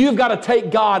 You've got to take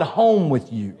God home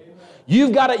with you.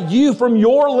 You from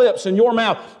your lips and your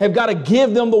mouth have got to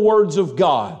give them the words of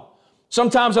God.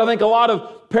 Sometimes I think a lot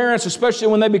of parents, especially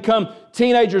when they become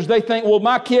teenagers, they think, well,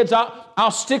 my kids,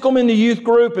 I'll stick them in the youth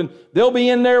group and they'll be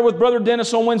in there with Brother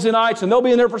Dennis on Wednesday nights and they'll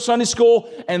be in there for Sunday school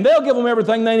and they'll give them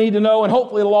everything they need to know and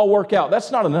hopefully it'll all work out.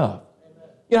 That's not enough.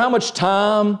 You know how much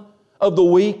time of the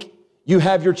week you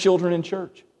have your children in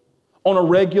church? On a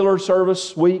regular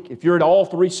service week, if you're at all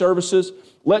 3 services,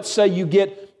 let's say you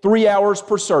get 3 hours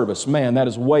per service. Man, that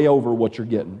is way over what you're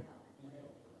getting.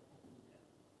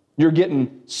 You're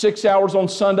getting 6 hours on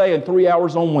Sunday and 3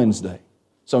 hours on Wednesday.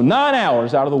 So 9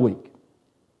 hours out of a week.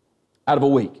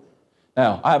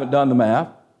 Now, I haven't done the math,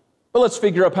 but let's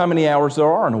figure up how many hours there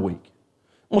are in a week.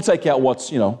 We'll take out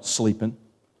what's, sleeping.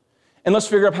 And let's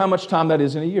figure out how much time that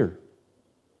is in a year.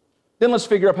 Then let's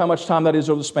figure out how much time that is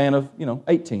over the span of,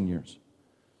 18 years.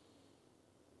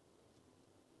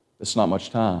 It's not much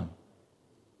time.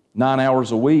 9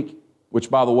 hours a week, which,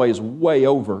 by the way, is way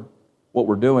over what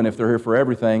we're doing if they're here for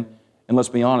everything. And let's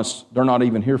be honest, they're not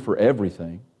even here for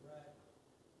everything.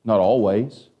 Not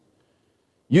always.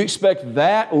 You expect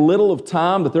that little of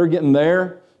time that they're getting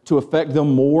there to affect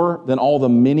them more than all the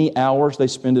many hours they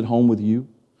spend at home with you?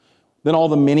 Than all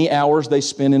the many hours they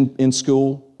spend in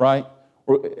school, right?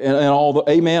 And all the,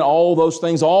 amen, all those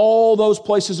things, all those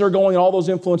places they're going, all those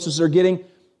influences they're getting,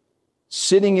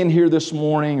 sitting in here this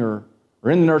morning or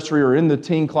in the nursery or in the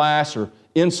teen class or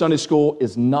in Sunday school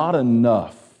is not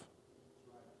enough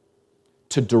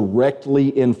to directly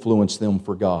influence them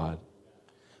for God.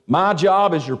 My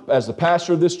job as the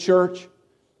pastor of this church,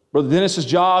 Brother Dennis's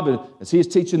job, as he is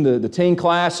teaching the teen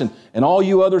class, and all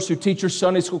you others who teach your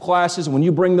Sunday school classes, and when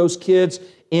you bring those kids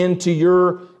into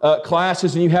your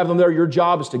classes and you have them there, your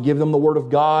job is to give them the Word of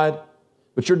God,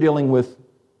 but you're dealing with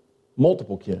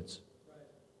multiple kids.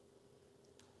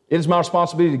 It is my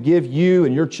responsibility to give you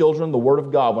and your children the Word of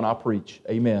God when I preach.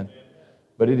 Amen.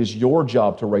 But it is your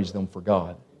job to raise them for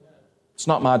God. It's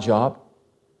not my job.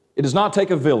 It does not take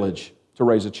a village to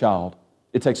raise a child.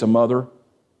 It takes a mother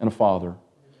and a father.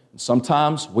 And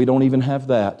sometimes we don't even have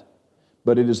that,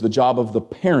 but it is the job of the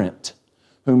parent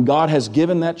whom God has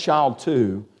given that child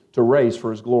to raise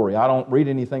for His glory. I don't read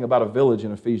anything about a village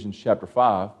in Ephesians chapter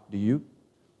 5. Do you?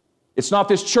 It's not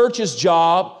this church's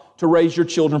job to raise your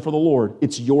children for the Lord.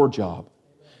 It's your job.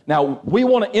 Now, we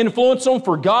want to influence them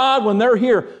for God when they're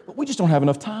here, but we just don't have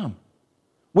enough time.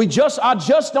 I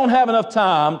just don't have enough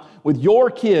time with your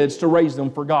kids to raise them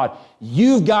for God.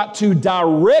 You've got to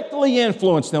directly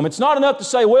influence them. It's not enough to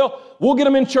say, well, we'll get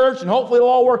them in church and hopefully it'll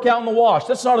all work out in the wash.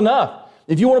 That's not enough.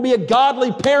 If you want to be a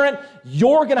godly parent,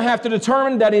 you're going to have to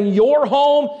determine that in your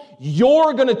home,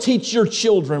 you're going to teach your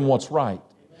children what's right.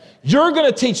 You're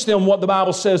going to teach them what the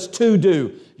Bible says to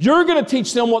do. You're going to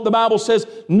teach them what the Bible says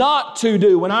not to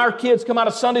do. When our kids come out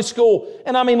of Sunday school,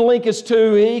 and I mean Linkus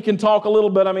too, he can talk a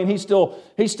little bit. I mean, he's still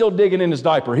digging in his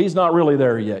diaper. He's not really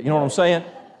there yet. You know what I'm saying?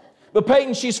 But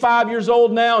Peyton, she's 5 years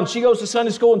old now, and she goes to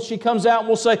Sunday school, and she comes out and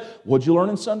we'll say, what'd you learn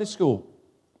in Sunday school?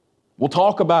 We'll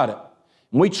talk about it.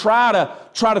 And we try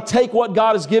to take what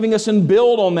God is giving us and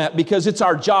build on that because it's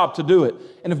our job to do it.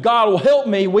 And if God will help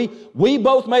me, we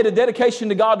both made a dedication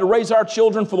to God to raise our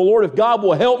children for the Lord. If God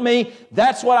will help me,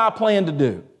 that's what I plan to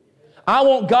do. I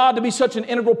want God to be such an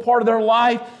integral part of their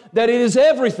life that it is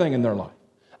everything in their life.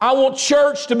 I want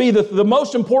church to be the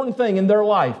most important thing in their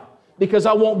life because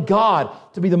I want God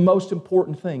to be the most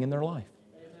important thing in their life.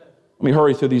 Let me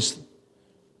hurry through these.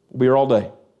 We'll be here all day.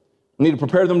 We need to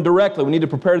prepare them directly. We need to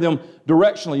prepare them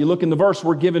directionally. You look in the verse,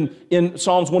 we're given in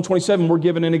Psalms 127, we're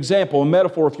given an example, a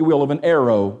metaphor, if you will, of an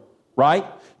arrow, right?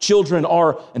 Children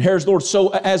are, and here's the Lord, so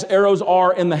as arrows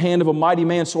are in the hand of a mighty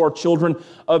man, so are children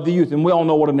of the youth. And we all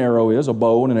know what an arrow is, a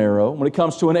bow and an arrow. When it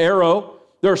comes to an arrow,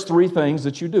 there's three things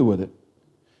that you do with it.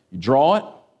 You draw it,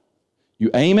 you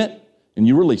aim it, and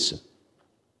you release it.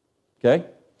 Okay?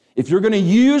 If you're going to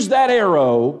use that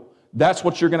arrow, that's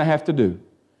what you're going to have to do.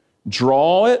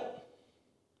 Draw it,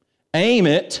 aim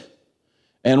it,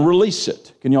 and release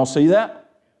it. Can y'all see that?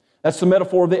 That's the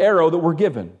metaphor of the arrow that we're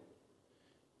given.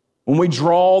 When we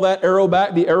draw that arrow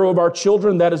back, the arrow of our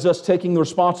children, that is us taking the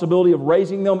responsibility of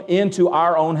raising them into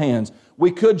our own hands.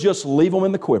 We could just leave them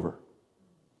in the quiver.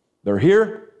 They're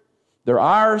here. They're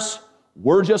ours.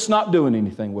 We're just not doing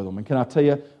anything with them. And can I tell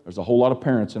you, there's a whole lot of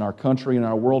parents in our country and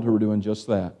our world who are doing just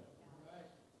that.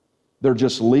 They're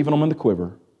just leaving them in the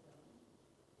quiver.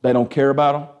 They don't care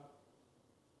about them.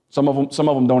 Some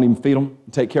of them don't even feed them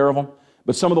and take care of them.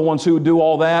 But some of the ones who do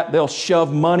all that, they'll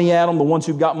shove money at them, the ones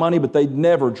who've got money, but they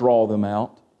never draw them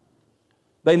out.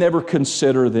 They never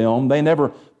consider them. They never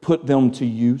put them to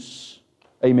use.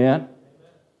 Amen?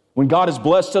 When God has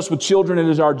blessed us with children, it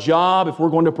is our job, if we're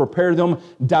going to prepare them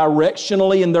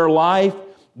directionally in their life,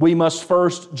 we must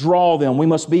first draw them. We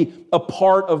must be a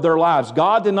part of their lives.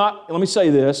 God did not, let me say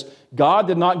this, God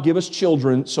did not give us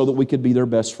children so that we could be their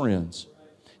best friends.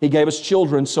 He gave us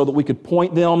children so that we could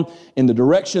point them in the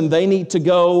direction they need to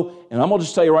go. And I'm going to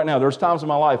just tell you right now, there's times in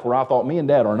my life where I thought me and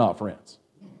Dad are not friends.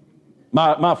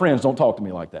 My friends don't talk to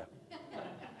me like that.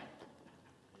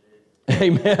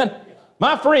 Amen.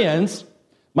 My friends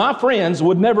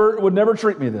would never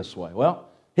treat me this way. Well,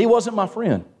 he wasn't my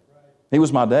friend. He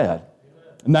was my dad.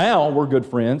 Now we're good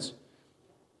friends.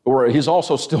 Or he's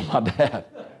also still my dad.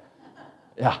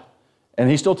 Yeah. And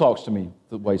he still talks to me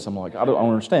the way someone like, I don't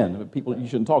understand. People, you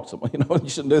shouldn't talk to someone, you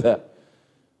shouldn't do that.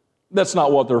 That's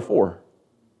not what they're for.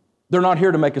 They're not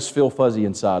here to make us feel fuzzy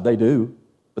inside. They do.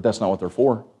 But that's not what they're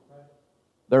for.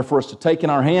 They're for us to take in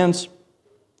our hands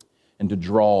and to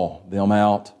draw them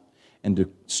out and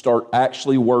to start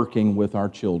actually working with our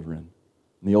children.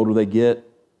 And the older they get,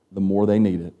 the more they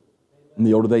need it. And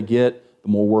the older they get, the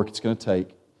more work it's going to take.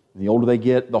 And the older they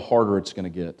get, the harder it's going to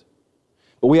get.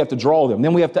 But we have to draw them.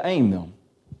 Then we have to aim them.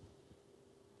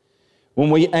 When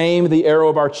we aim the arrow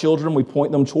of our children, we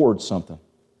point them towards something.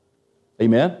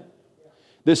 Amen?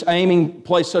 This aiming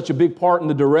plays such a big part in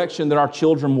the direction that our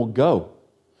children will go.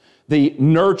 The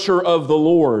nurture of the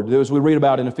Lord, as we read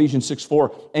about in Ephesians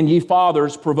 6:4, and ye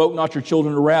fathers, provoke not your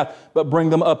children to wrath, but bring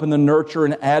them up in the nurture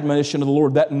and admonition of the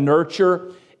Lord. That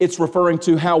nurture, it's referring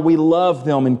to how we love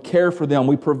them and care for them.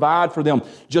 We provide for them,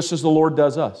 just as the Lord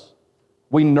does us.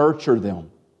 We nurture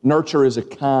them. Nurture is a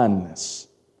kindness,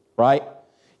 right?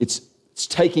 It's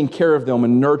taking care of them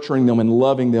and nurturing them and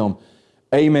loving them.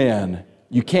 Amen.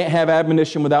 You can't have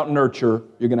admonition without nurture.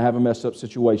 You're going to have a messed up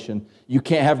situation. You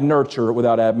can't have nurture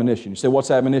without admonition. You say,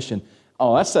 what's admonition?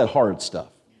 Oh, that's that hard stuff.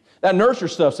 That nurture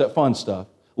stuff's that fun stuff.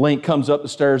 Link comes up the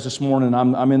stairs this morning,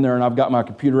 and I'm in there, and I've got my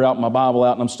computer out, my Bible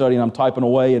out, and I'm studying, I'm typing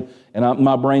away, and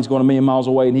my brain's going a million miles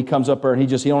away, and he comes up there, and he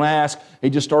don't ask. He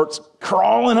just starts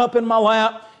crawling up in my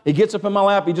lap. He gets up in my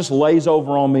lap, he just lays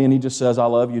over on me, and he just says, I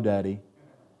love you, Daddy.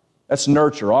 That's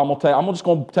nurture. I'm just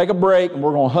going to take a break, and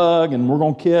we're going to hug, and we're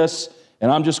going to kiss,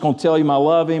 and I'm just going to tell him I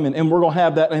love him, and we're going to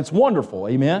have that, and it's wonderful,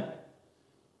 amen?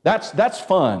 That's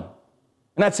fun,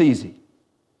 and that's easy.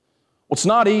 What's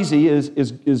not easy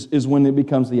is when it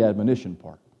becomes the admonition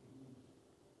part.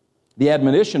 The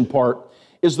admonition part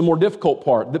is the more difficult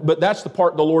part, but that's the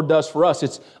part the Lord does for us.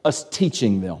 It's us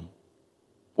teaching them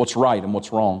what's right and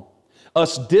what's wrong.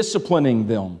 Us disciplining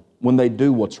them when they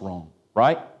do what's wrong,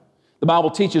 right? The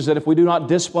Bible teaches that if we do not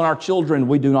discipline our children,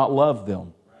 we do not love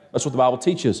them. That's what the Bible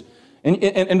teaches. And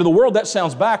to the world, that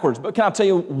sounds backwards. But can I tell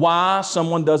you why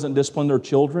someone doesn't discipline their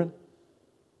children?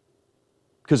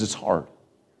 Because it's hard.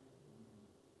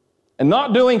 And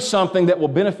not doing something that will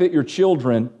benefit your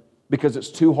children because it's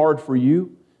too hard for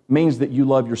you means that you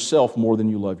love yourself more than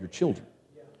you love your children.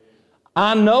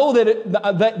 I know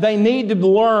that they need to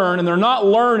learn and they're not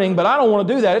learning, but I don't want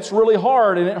to do that. It's really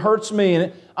hard and it hurts me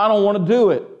and I don't want to do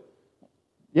it.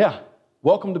 Yeah,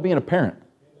 welcome to being a parent.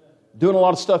 Doing a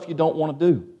lot of stuff you don't want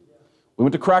to do. We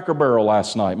went to Cracker Barrel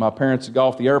last night. My parents had got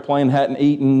off the airplane, hadn't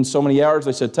eaten so many hours.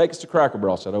 They said, take us to Cracker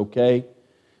Barrel. I said, okay.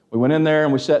 We went in there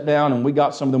and we sat down and we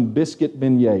got some of them biscuit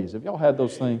beignets. Have y'all had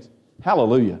those things?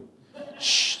 Hallelujah.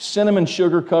 Cinnamon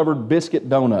sugar covered biscuit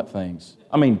donut things.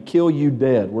 I mean, kill you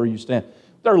dead where you stand.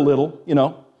 They're little,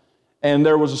 and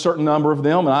there was a certain number of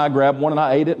them and I grabbed one and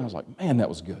I ate it and I was like, man, that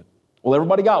was good. Well,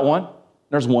 everybody got one.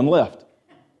 There's one left.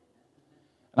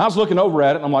 And I was looking over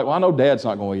at it and I'm like, well, I know Dad's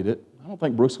not going to eat it. I don't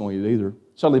think Brooke's going to eat it either.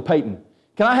 Suddenly, Peyton,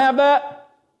 can I have that?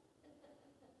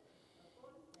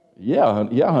 Yeah,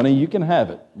 honey, you can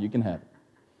have it. You can have it.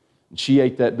 And she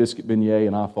ate that biscuit beignet,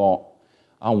 and I thought,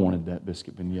 I wanted that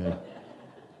biscuit beignet.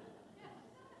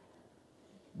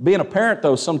 Being a parent,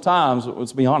 though, sometimes,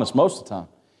 let's be honest, most of the time,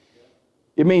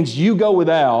 it means you go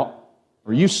without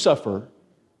or you suffer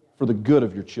for the good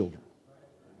of your children.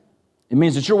 It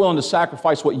means that you're willing to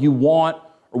sacrifice what you want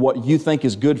or what you think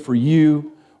is good for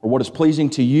you or what is pleasing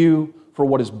to you for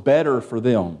what is better for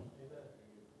them.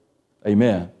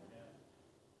 Amen.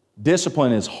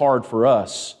 Discipline is hard for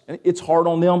us. It's hard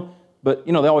on them, but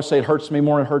they always say it hurts me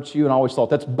more than it hurts you, and I always thought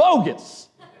that's bogus.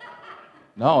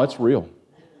 No, it's real.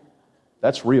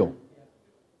 That's real.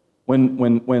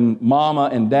 When mama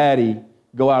and daddy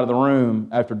go out of the room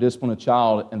after disciplining a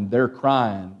child and they're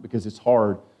crying because it's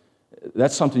hard,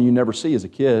 that's something you never see as a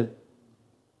kid.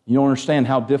 You don't understand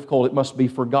how difficult it must be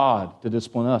for God to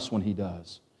discipline us when He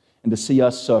does and to see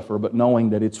us suffer, but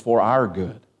knowing that it's for our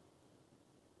good.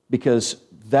 Because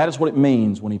that is what it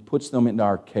means when He puts them into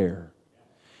our care.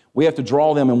 We have to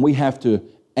draw them and we have to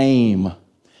aim.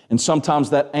 And sometimes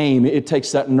that aim, it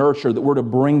takes that nurture, that we're to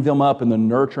bring them up in the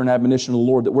nurture and admonition of the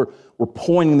Lord, that we're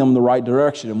pointing them in the right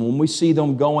direction. And when we see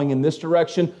them going in this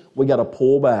direction, we got to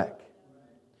pull back.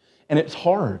 And it's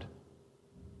hard.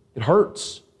 It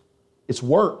hurts. It's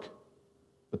work.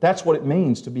 But that's what it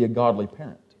means to be a godly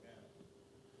parent.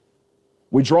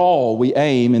 We draw, we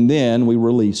aim, and then we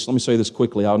release. Let me say this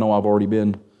quickly. I know I've already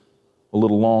been a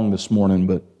little long this morning,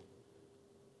 but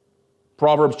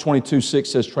Proverbs 22:6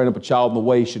 says, train up a child in the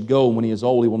way he should go, and when he is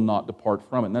old, he will not depart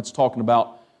from it. And that's talking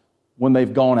about when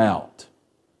they've gone out.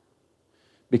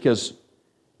 Because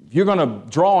if you're going to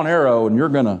draw an arrow and you're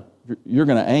going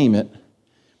to aim it,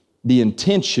 the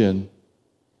intention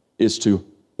is to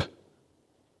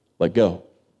let go.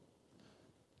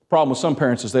 The problem with some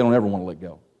parents is they don't ever want to let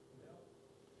go.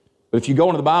 But if you go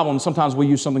into the Bible, and sometimes we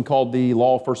use something called the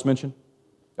law of first mention,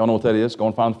 Y'all know what that is? Go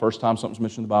and find the first time something's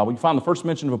mentioned in the Bible. You find the first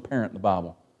mention of a parent in the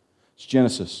Bible. It's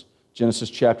Genesis. Genesis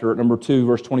chapter number 2,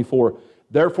 verse 24.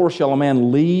 Therefore shall a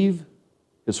man leave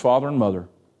his father and mother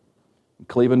and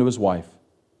cleave unto his wife,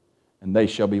 and they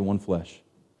shall be one flesh.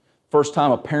 First time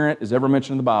a parent is ever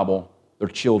mentioned in the Bible, their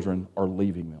children are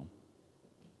leaving them.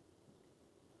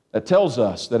 That tells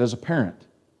us that as a parent,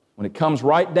 when it comes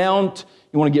right down,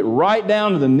 you want to get right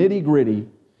down to the nitty-gritty,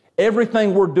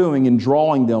 everything we're doing in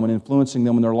drawing them and influencing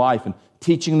them in their life and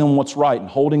teaching them what's right and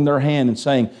holding their hand and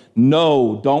saying,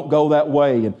 no, don't go that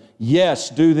way, and yes,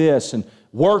 do this, and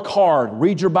work hard,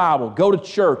 read your Bible, go to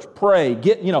church, pray,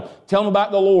 tell them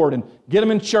about the Lord and get them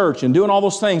in church and doing all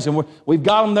those things. And we've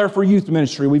got them there for youth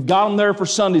ministry. We've got them there for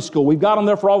Sunday school. We've got them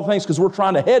there for all the things because we're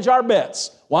trying to hedge our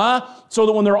bets. Why? So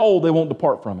that when they're old, they won't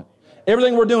depart from it.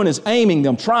 Everything we're doing is aiming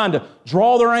them, trying to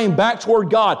draw their aim back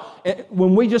toward God. And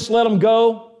when we just let them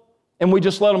go, and we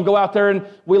just let them go out there and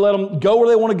we let them go where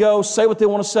they want to go, say what they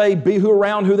want to say, be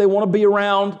around who they want to be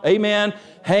around, amen,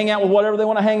 hang out with whatever they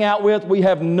want to hang out with. We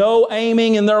have no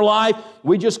aiming in their life.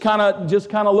 We just kind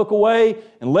of look away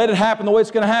and let it happen the way it's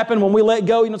going to happen. When we let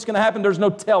go, you know what's going to happen? There's no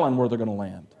telling where they're going to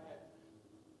land.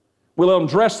 We let them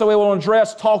dress the way they want to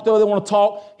dress, talk the way they want to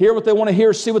talk, hear what they want to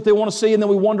hear, see what they want to see, and then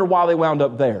we wonder why they wound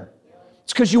up there.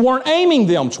 It's because you weren't aiming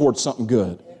them towards something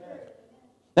good.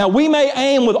 Now, we may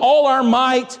aim with all our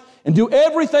might and do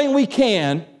everything we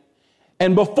can,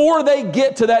 and before they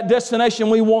get to that destination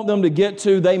we want them to get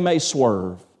to, they may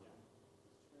swerve.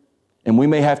 And we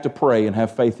may have to pray and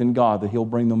have faith in God that He'll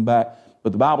bring them back.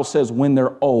 But the Bible says when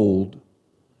they're old,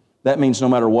 that means no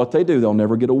matter what they do, they'll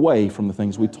never get away from the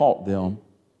things we taught them.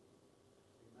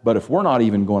 But if we're not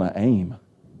even going to aim,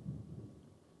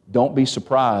 don't be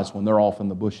surprised when they're off in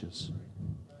the bushes.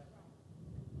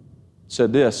 It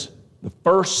said this, the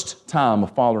first time a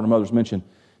father and a mother is mentioned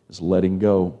is letting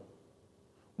go.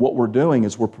 What we're doing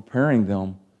is we're preparing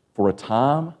them for a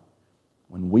time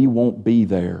when we won't be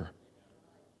there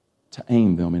to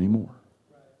aim them anymore.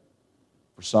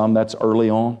 For some, that's early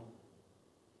on.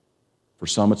 For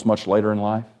some, it's much later in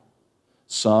life.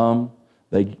 Some,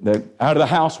 they're out of the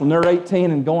house when they're 18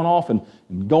 and going off and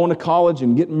going to college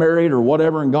and getting married or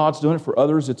whatever, and God's doing it. For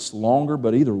others, it's longer,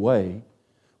 but either way,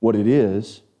 what it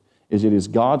is it is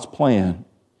God's plan.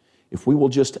 If we will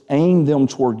just aim them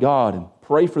toward God and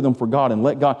pray for them for God and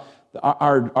let God,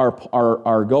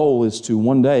 our goal is to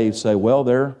one day say, well,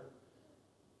 they're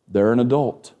an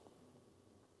adult.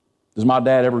 Does my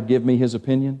dad ever give me his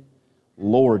opinion?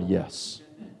 Lord, yes,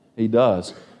 he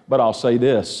does. But I'll say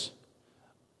this,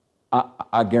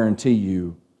 I guarantee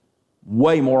you,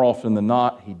 way more often than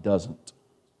not, he doesn't.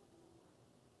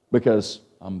 Because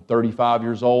I'm 35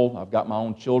 years old, I've got my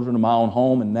own children and my own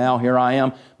home, and now here I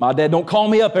am. My dad don't call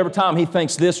me up every time he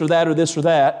thinks this or that or this or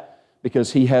that,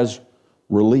 because he has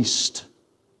released.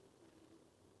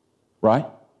 Right?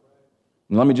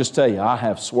 And let me just tell you, I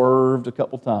have swerved a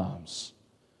couple times.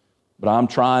 But I'm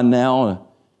trying now,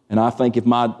 and I think if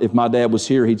my dad was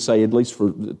here, he'd say, at least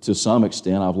to some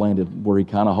extent, I've landed where he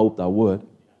kind of hoped I would.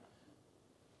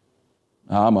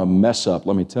 I'm a mess up,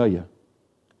 let me tell you.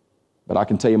 But I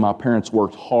can tell you my parents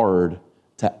worked hard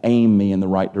to aim me in the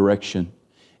right direction.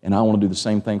 And I want to do the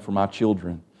same thing for my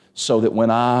children so that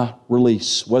when I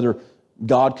release, whether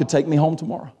God could take me home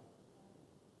tomorrow,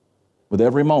 with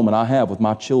every moment I have with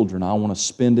my children, I want to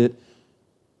spend it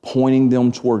pointing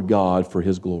them toward God for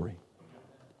His glory.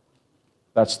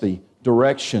 That's the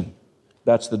direction.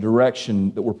 That's the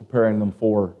direction that we're preparing them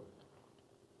for.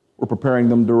 We're preparing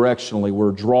them directionally.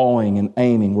 We're drawing and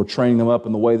aiming. We're training them up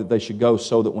in the way that they should go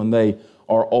so that when they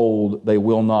are old, they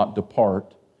will not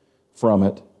depart from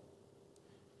it.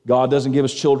 God doesn't give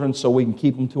us children so we can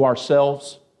keep them to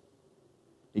ourselves.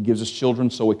 He gives us children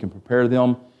so we can prepare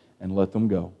them and let them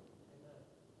go.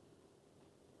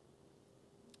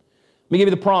 Let me give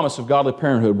you the promise of godly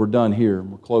parenthood. We're done here.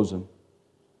 We're closing.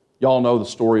 Y'all know the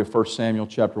story of 1 Samuel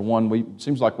chapter 1. It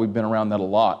seems like we've been around that a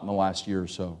lot in the last year or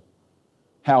so.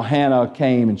 How Hannah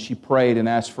came and she prayed and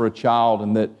asked for a child,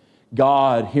 and that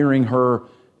God, hearing her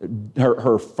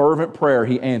fervent prayer,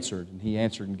 He answered. And He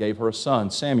answered and gave her a son,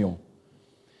 Samuel.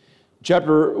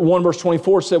 Chapter 1, verse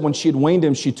 24 said, when she had weaned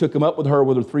him, she took him up with her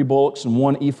 3 bullocks and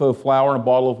 1 ephah of flour and a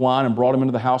bottle of wine, and brought him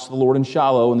into the house of the Lord in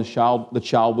Shiloh, and the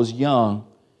child was young.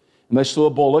 And they slew a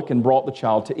bullock and brought the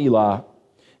child to Eli.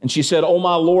 And she said, O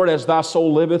my Lord, as thy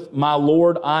soul liveth, my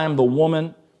Lord, I am the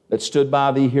woman that stood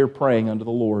by thee here praying unto the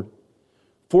Lord.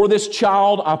 For this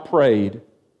child I prayed,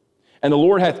 and the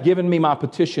Lord hath given me my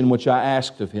petition which I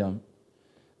asked of Him.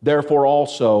 Therefore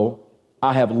also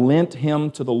I have lent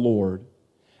him to the Lord.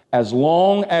 As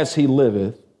long as he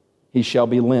liveth, he shall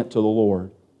be lent to the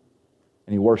Lord.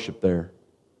 And he worshiped there.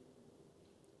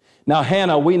 Now,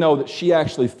 Hannah, we know that she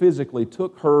actually physically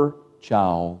took her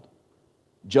child,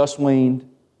 just weaned,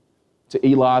 to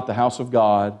Eli at the house of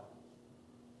God,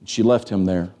 and she left him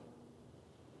there.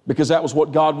 Because that was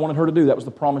what God wanted her to do. That was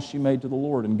the promise she made to the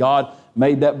Lord. And God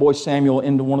made that boy Samuel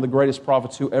into one of the greatest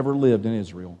prophets who ever lived in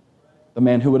Israel. The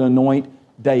man who would anoint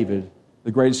David,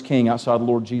 the greatest king outside the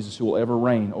Lord Jesus who will ever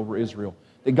reign over Israel.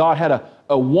 That God had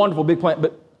a wonderful big plan,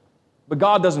 but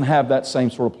God doesn't have that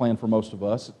same sort of plan for most of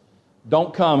us.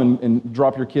 Don't come and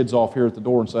drop your kids off here at the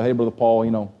door and say, hey, Brother Paul,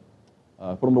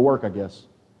 put them to work, I guess,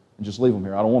 and just leave them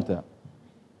here. I don't want that.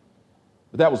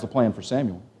 But that was the plan for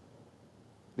Samuel.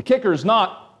 The kicker is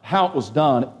not how it was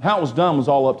done. How it was done was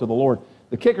all up to the Lord.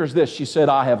 The kicker is this. She said,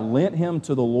 I have lent him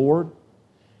to the Lord.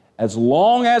 As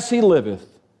long as he liveth,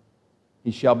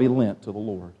 he shall be lent to the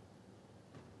Lord.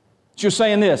 She was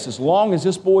saying this, as long as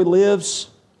this boy lives,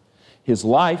 his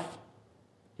life,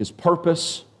 his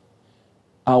purpose,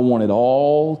 I want it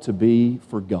all to be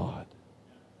for God.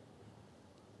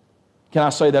 Can I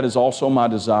say that is also my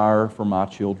desire for my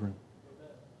children?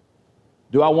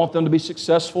 Do I want them to be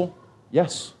successful?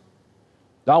 Yes.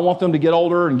 Do I want them to get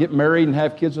older and get married and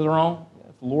have kids of their own?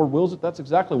 If the Lord wills it, that's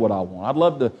exactly what I want. I'd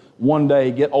love to one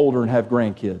day get older and have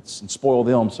grandkids and spoil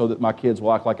them so that my kids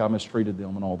will act like I mistreated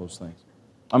them and all those things.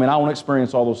 I mean, I want to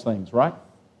experience all those things, right?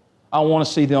 I want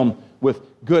to see them with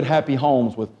good, happy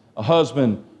homes, with a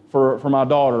husband for my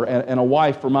daughter and a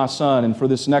wife for my son and for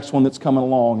this next one that's coming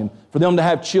along, and for them to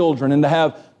have children and to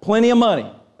have plenty of money.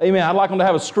 Amen. I'd like them to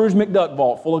have a Scrooge McDuck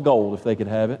vault full of gold if they could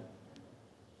have it.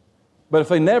 But if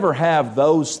they never have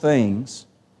those things,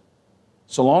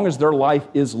 so long as their life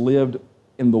is lived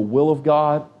in the will of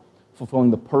God, fulfilling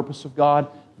the purpose of God,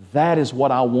 that is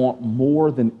what I want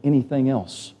more than anything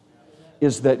else,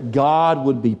 is that God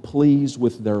would be pleased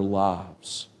with their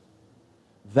lives.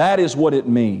 That is what it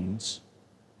means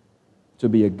to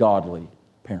be a godly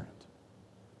parent.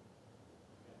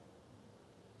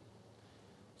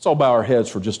 Let's all bow our heads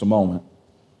for just a moment.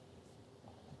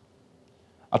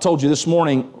 I told you this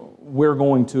morning we're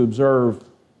going to observe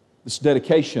this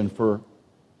dedication for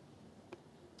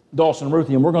Dawson and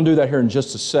Ruthie, and we're going to do that here in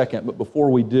just a second. But before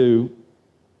we do,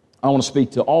 I want to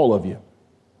speak to all of you.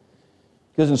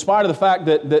 Because in spite of the fact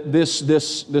that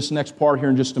this next part here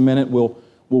in just a minute will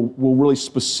really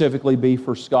specifically be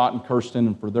for Scott and Kirsten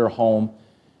and for their home,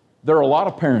 there are a lot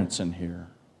of parents in here.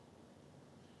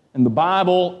 And the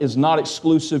Bible is not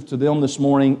exclusive to them this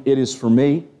morning. It is for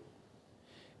me.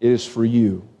 It is for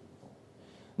you.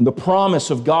 And the promise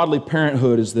of godly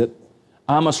parenthood is that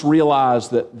I must realize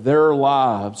that their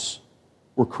lives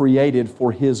were created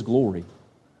for His glory.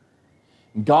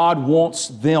 God wants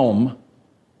them.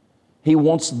 He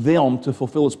wants them to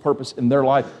fulfill His purpose in their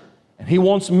life. And He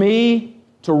wants me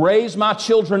to raise my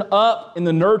children up in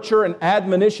the nurture and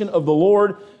admonition of the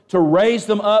Lord, to raise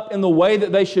them up in the way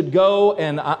that they should go.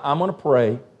 And I'm going to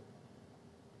pray.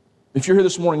 If you're here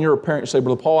this morning, you're a parent, you say,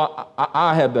 Brother Paul,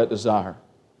 I have that desire.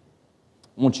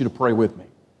 I want you to pray with me.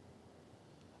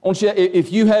 I want you,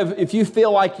 if you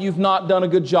feel like you've not done a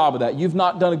good job of that, you've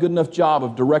not done a good enough job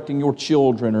of directing your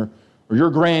children or your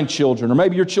grandchildren, or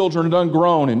maybe your children are done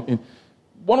grown, and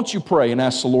why don't you pray and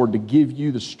ask the Lord to give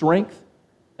you the strength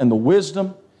and the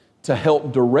wisdom to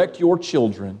help direct your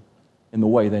children in the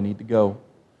way they need to go?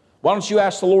 Why don't you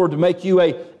ask the Lord to make you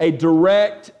a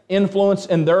direct influence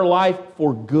in their life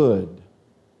for good?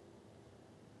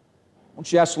 Why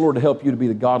don't you ask the Lord to help you to be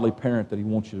the godly parent that He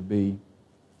wants you to be?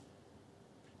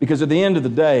 Because at the end of the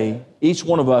day, each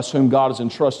one of us whom God has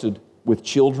entrusted with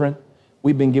children,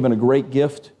 we've been given a great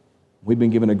gift. We've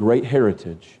been given a great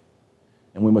heritage,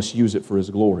 and we must use it for His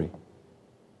glory.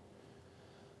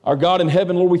 Our God in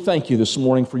heaven, Lord, we thank You this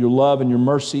morning for Your love and Your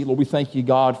mercy. Lord, we thank You,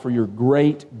 God, for Your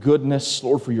great goodness.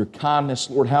 Lord, for Your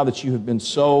kindness. Lord, how that You have been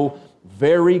so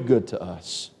very good to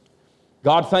us.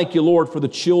 God, thank You, Lord, for the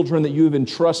children that You have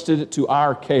entrusted to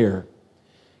our care.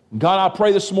 God, I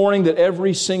pray this morning that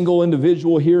every single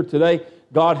individual here today,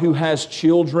 God, who has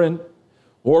children,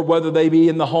 or whether they be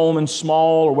in the home and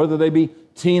small, or whether they be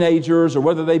teenagers, or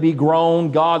whether they be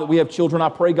grown, God, that we have children, I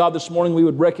pray, God, this morning we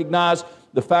would recognize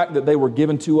the fact that they were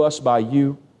given to us by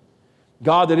You.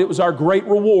 God, that it was our great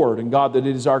reward, and God, that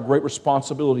it is our great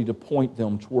responsibility to point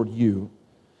them toward You.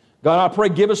 God, I pray,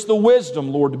 give us the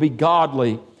wisdom, Lord, to be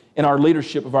godly in our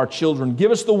leadership of our children.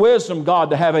 Give us the wisdom, God,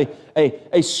 to have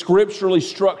a scripturally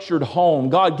structured home.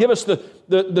 God, give us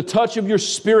the touch of Your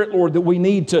Spirit, Lord, that we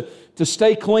need to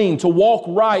stay clean, to walk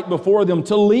right before them,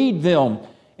 to lead them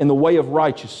in the way of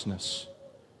righteousness.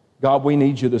 God, we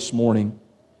need You this morning.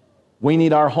 We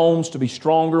need our homes to be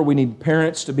stronger. We need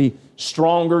parents to be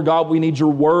stronger. God, we need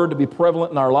Your Word to be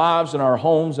prevalent in our lives, in our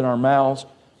homes, in our mouths.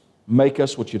 Make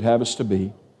us what You'd have us to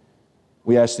be.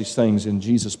 We ask these things in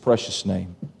Jesus' precious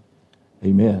name.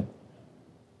 Amen.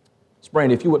 Miss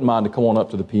Brandy, if you wouldn't mind to come on up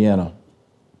to the piano.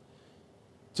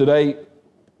 Today,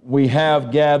 we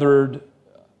have gathered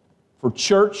for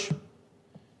church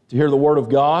to hear the Word of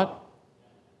God.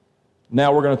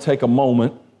 Now we're going to take a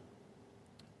moment.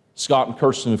 Scott and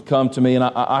Kirsten have come to me, and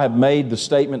I have made the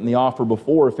statement and the offer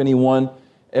before. If anyone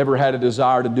ever had a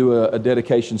desire to do a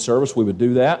dedication service, we would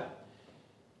do that.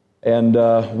 And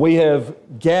we have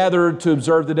gathered to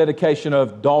observe the dedication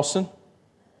of Dawson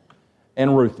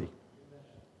and Ruthie.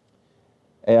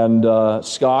 And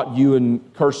Scott, you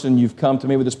and Kirsten, you've come to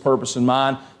me with this purpose in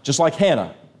mind, just like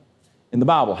Hannah in the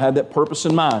Bible had that purpose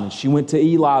in mind. And she went to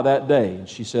Eli that day, and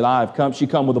she said, she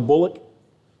come with a bullock,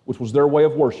 which was their way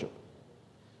of worship.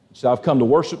 She said, I've come to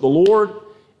worship the Lord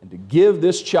and to give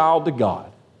this child to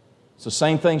God. It's the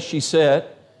same thing she said,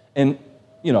 and,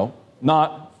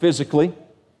 not physically,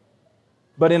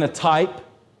 but in a type,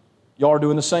 y'all are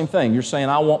doing the same thing. You're saying,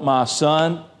 I want my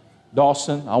son,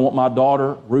 Dawson, I want my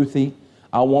daughter, Ruthie,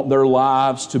 I want their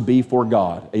lives to be for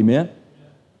God. Amen?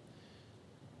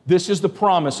 This is the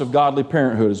promise of godly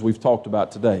parenthood, as we've talked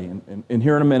about today. And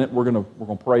here in a minute, we're going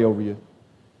to pray over you.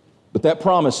 But that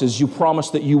promise is you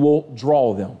promise that you will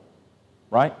draw them,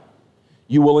 right?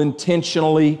 You will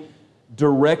intentionally,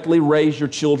 directly raise your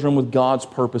children with God's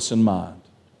purpose in mind.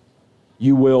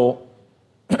 You will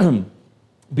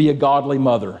be a godly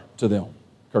mother to them,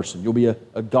 Kirsten. You'll be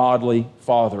a godly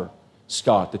father,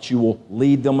 Scott, that you will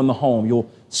lead them in the home. You'll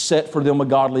set for them a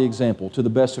godly example to the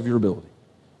best of your ability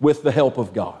with the help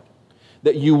of God.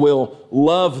 That you will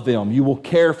love them, you will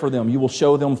care for them, you will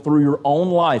show them through your own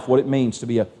life what it means to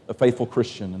be a faithful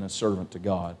Christian and a servant to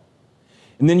God.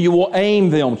 And then you will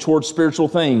aim them toward spiritual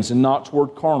things and not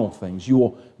toward carnal things. You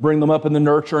will bring them up in the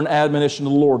nurture and admonition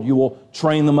of the Lord. You will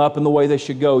train them up in the way they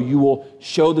should go. You will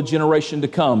show the generation to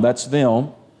come, that's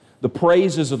them, the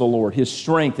praises of the Lord, His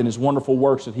strength and His wonderful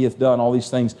works that He hath done, all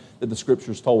these things that the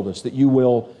Scriptures told us, that you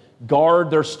will guard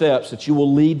their steps, that you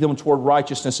will lead them toward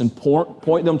righteousness and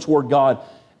point them toward God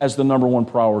as the number one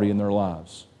priority in their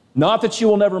lives. Not that you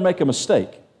will never make a mistake,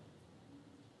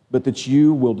 but that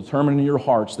you will determine in your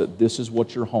hearts that this is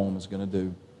what your home is going to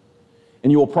do.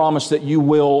 And you will promise that you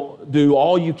will do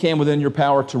all you can within your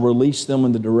power to release them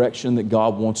in the direction that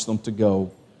God wants them to go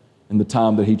in the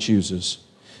time that He chooses.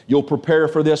 You'll prepare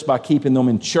for this by keeping them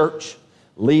in church,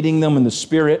 leading them in the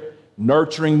Spirit,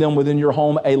 nurturing them within your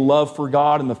home, a love for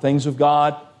God and the things of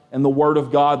God and the Word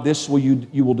of God. This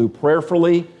you will do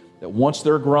prayerfully, that once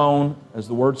they're grown, as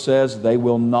the Word says, they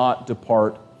will not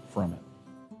depart from it.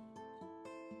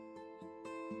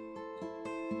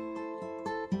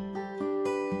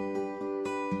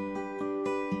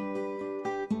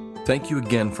 Thank you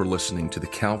again for listening to the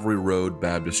Calvary Road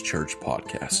Baptist Church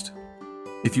podcast.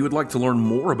 If you would like to learn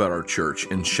more about our church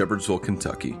in Shepherdsville,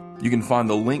 Kentucky, you can find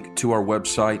the link to our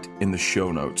website in the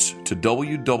show notes to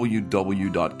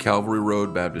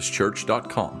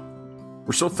www.calvaryroadbaptistchurch.com.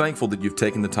 We're so thankful that you've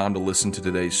taken the time to listen to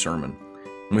today's sermon,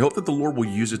 and we hope that the Lord will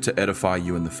use it to edify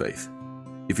you in the faith.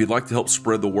 If you'd like to help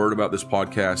spread the word about this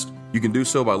podcast, you can do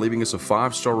so by leaving us a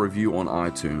 5-star review on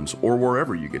iTunes or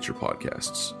wherever you get your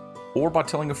podcasts, or by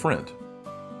telling a friend.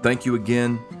 Thank you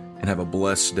again, and have a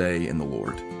blessed day in the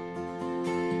Lord.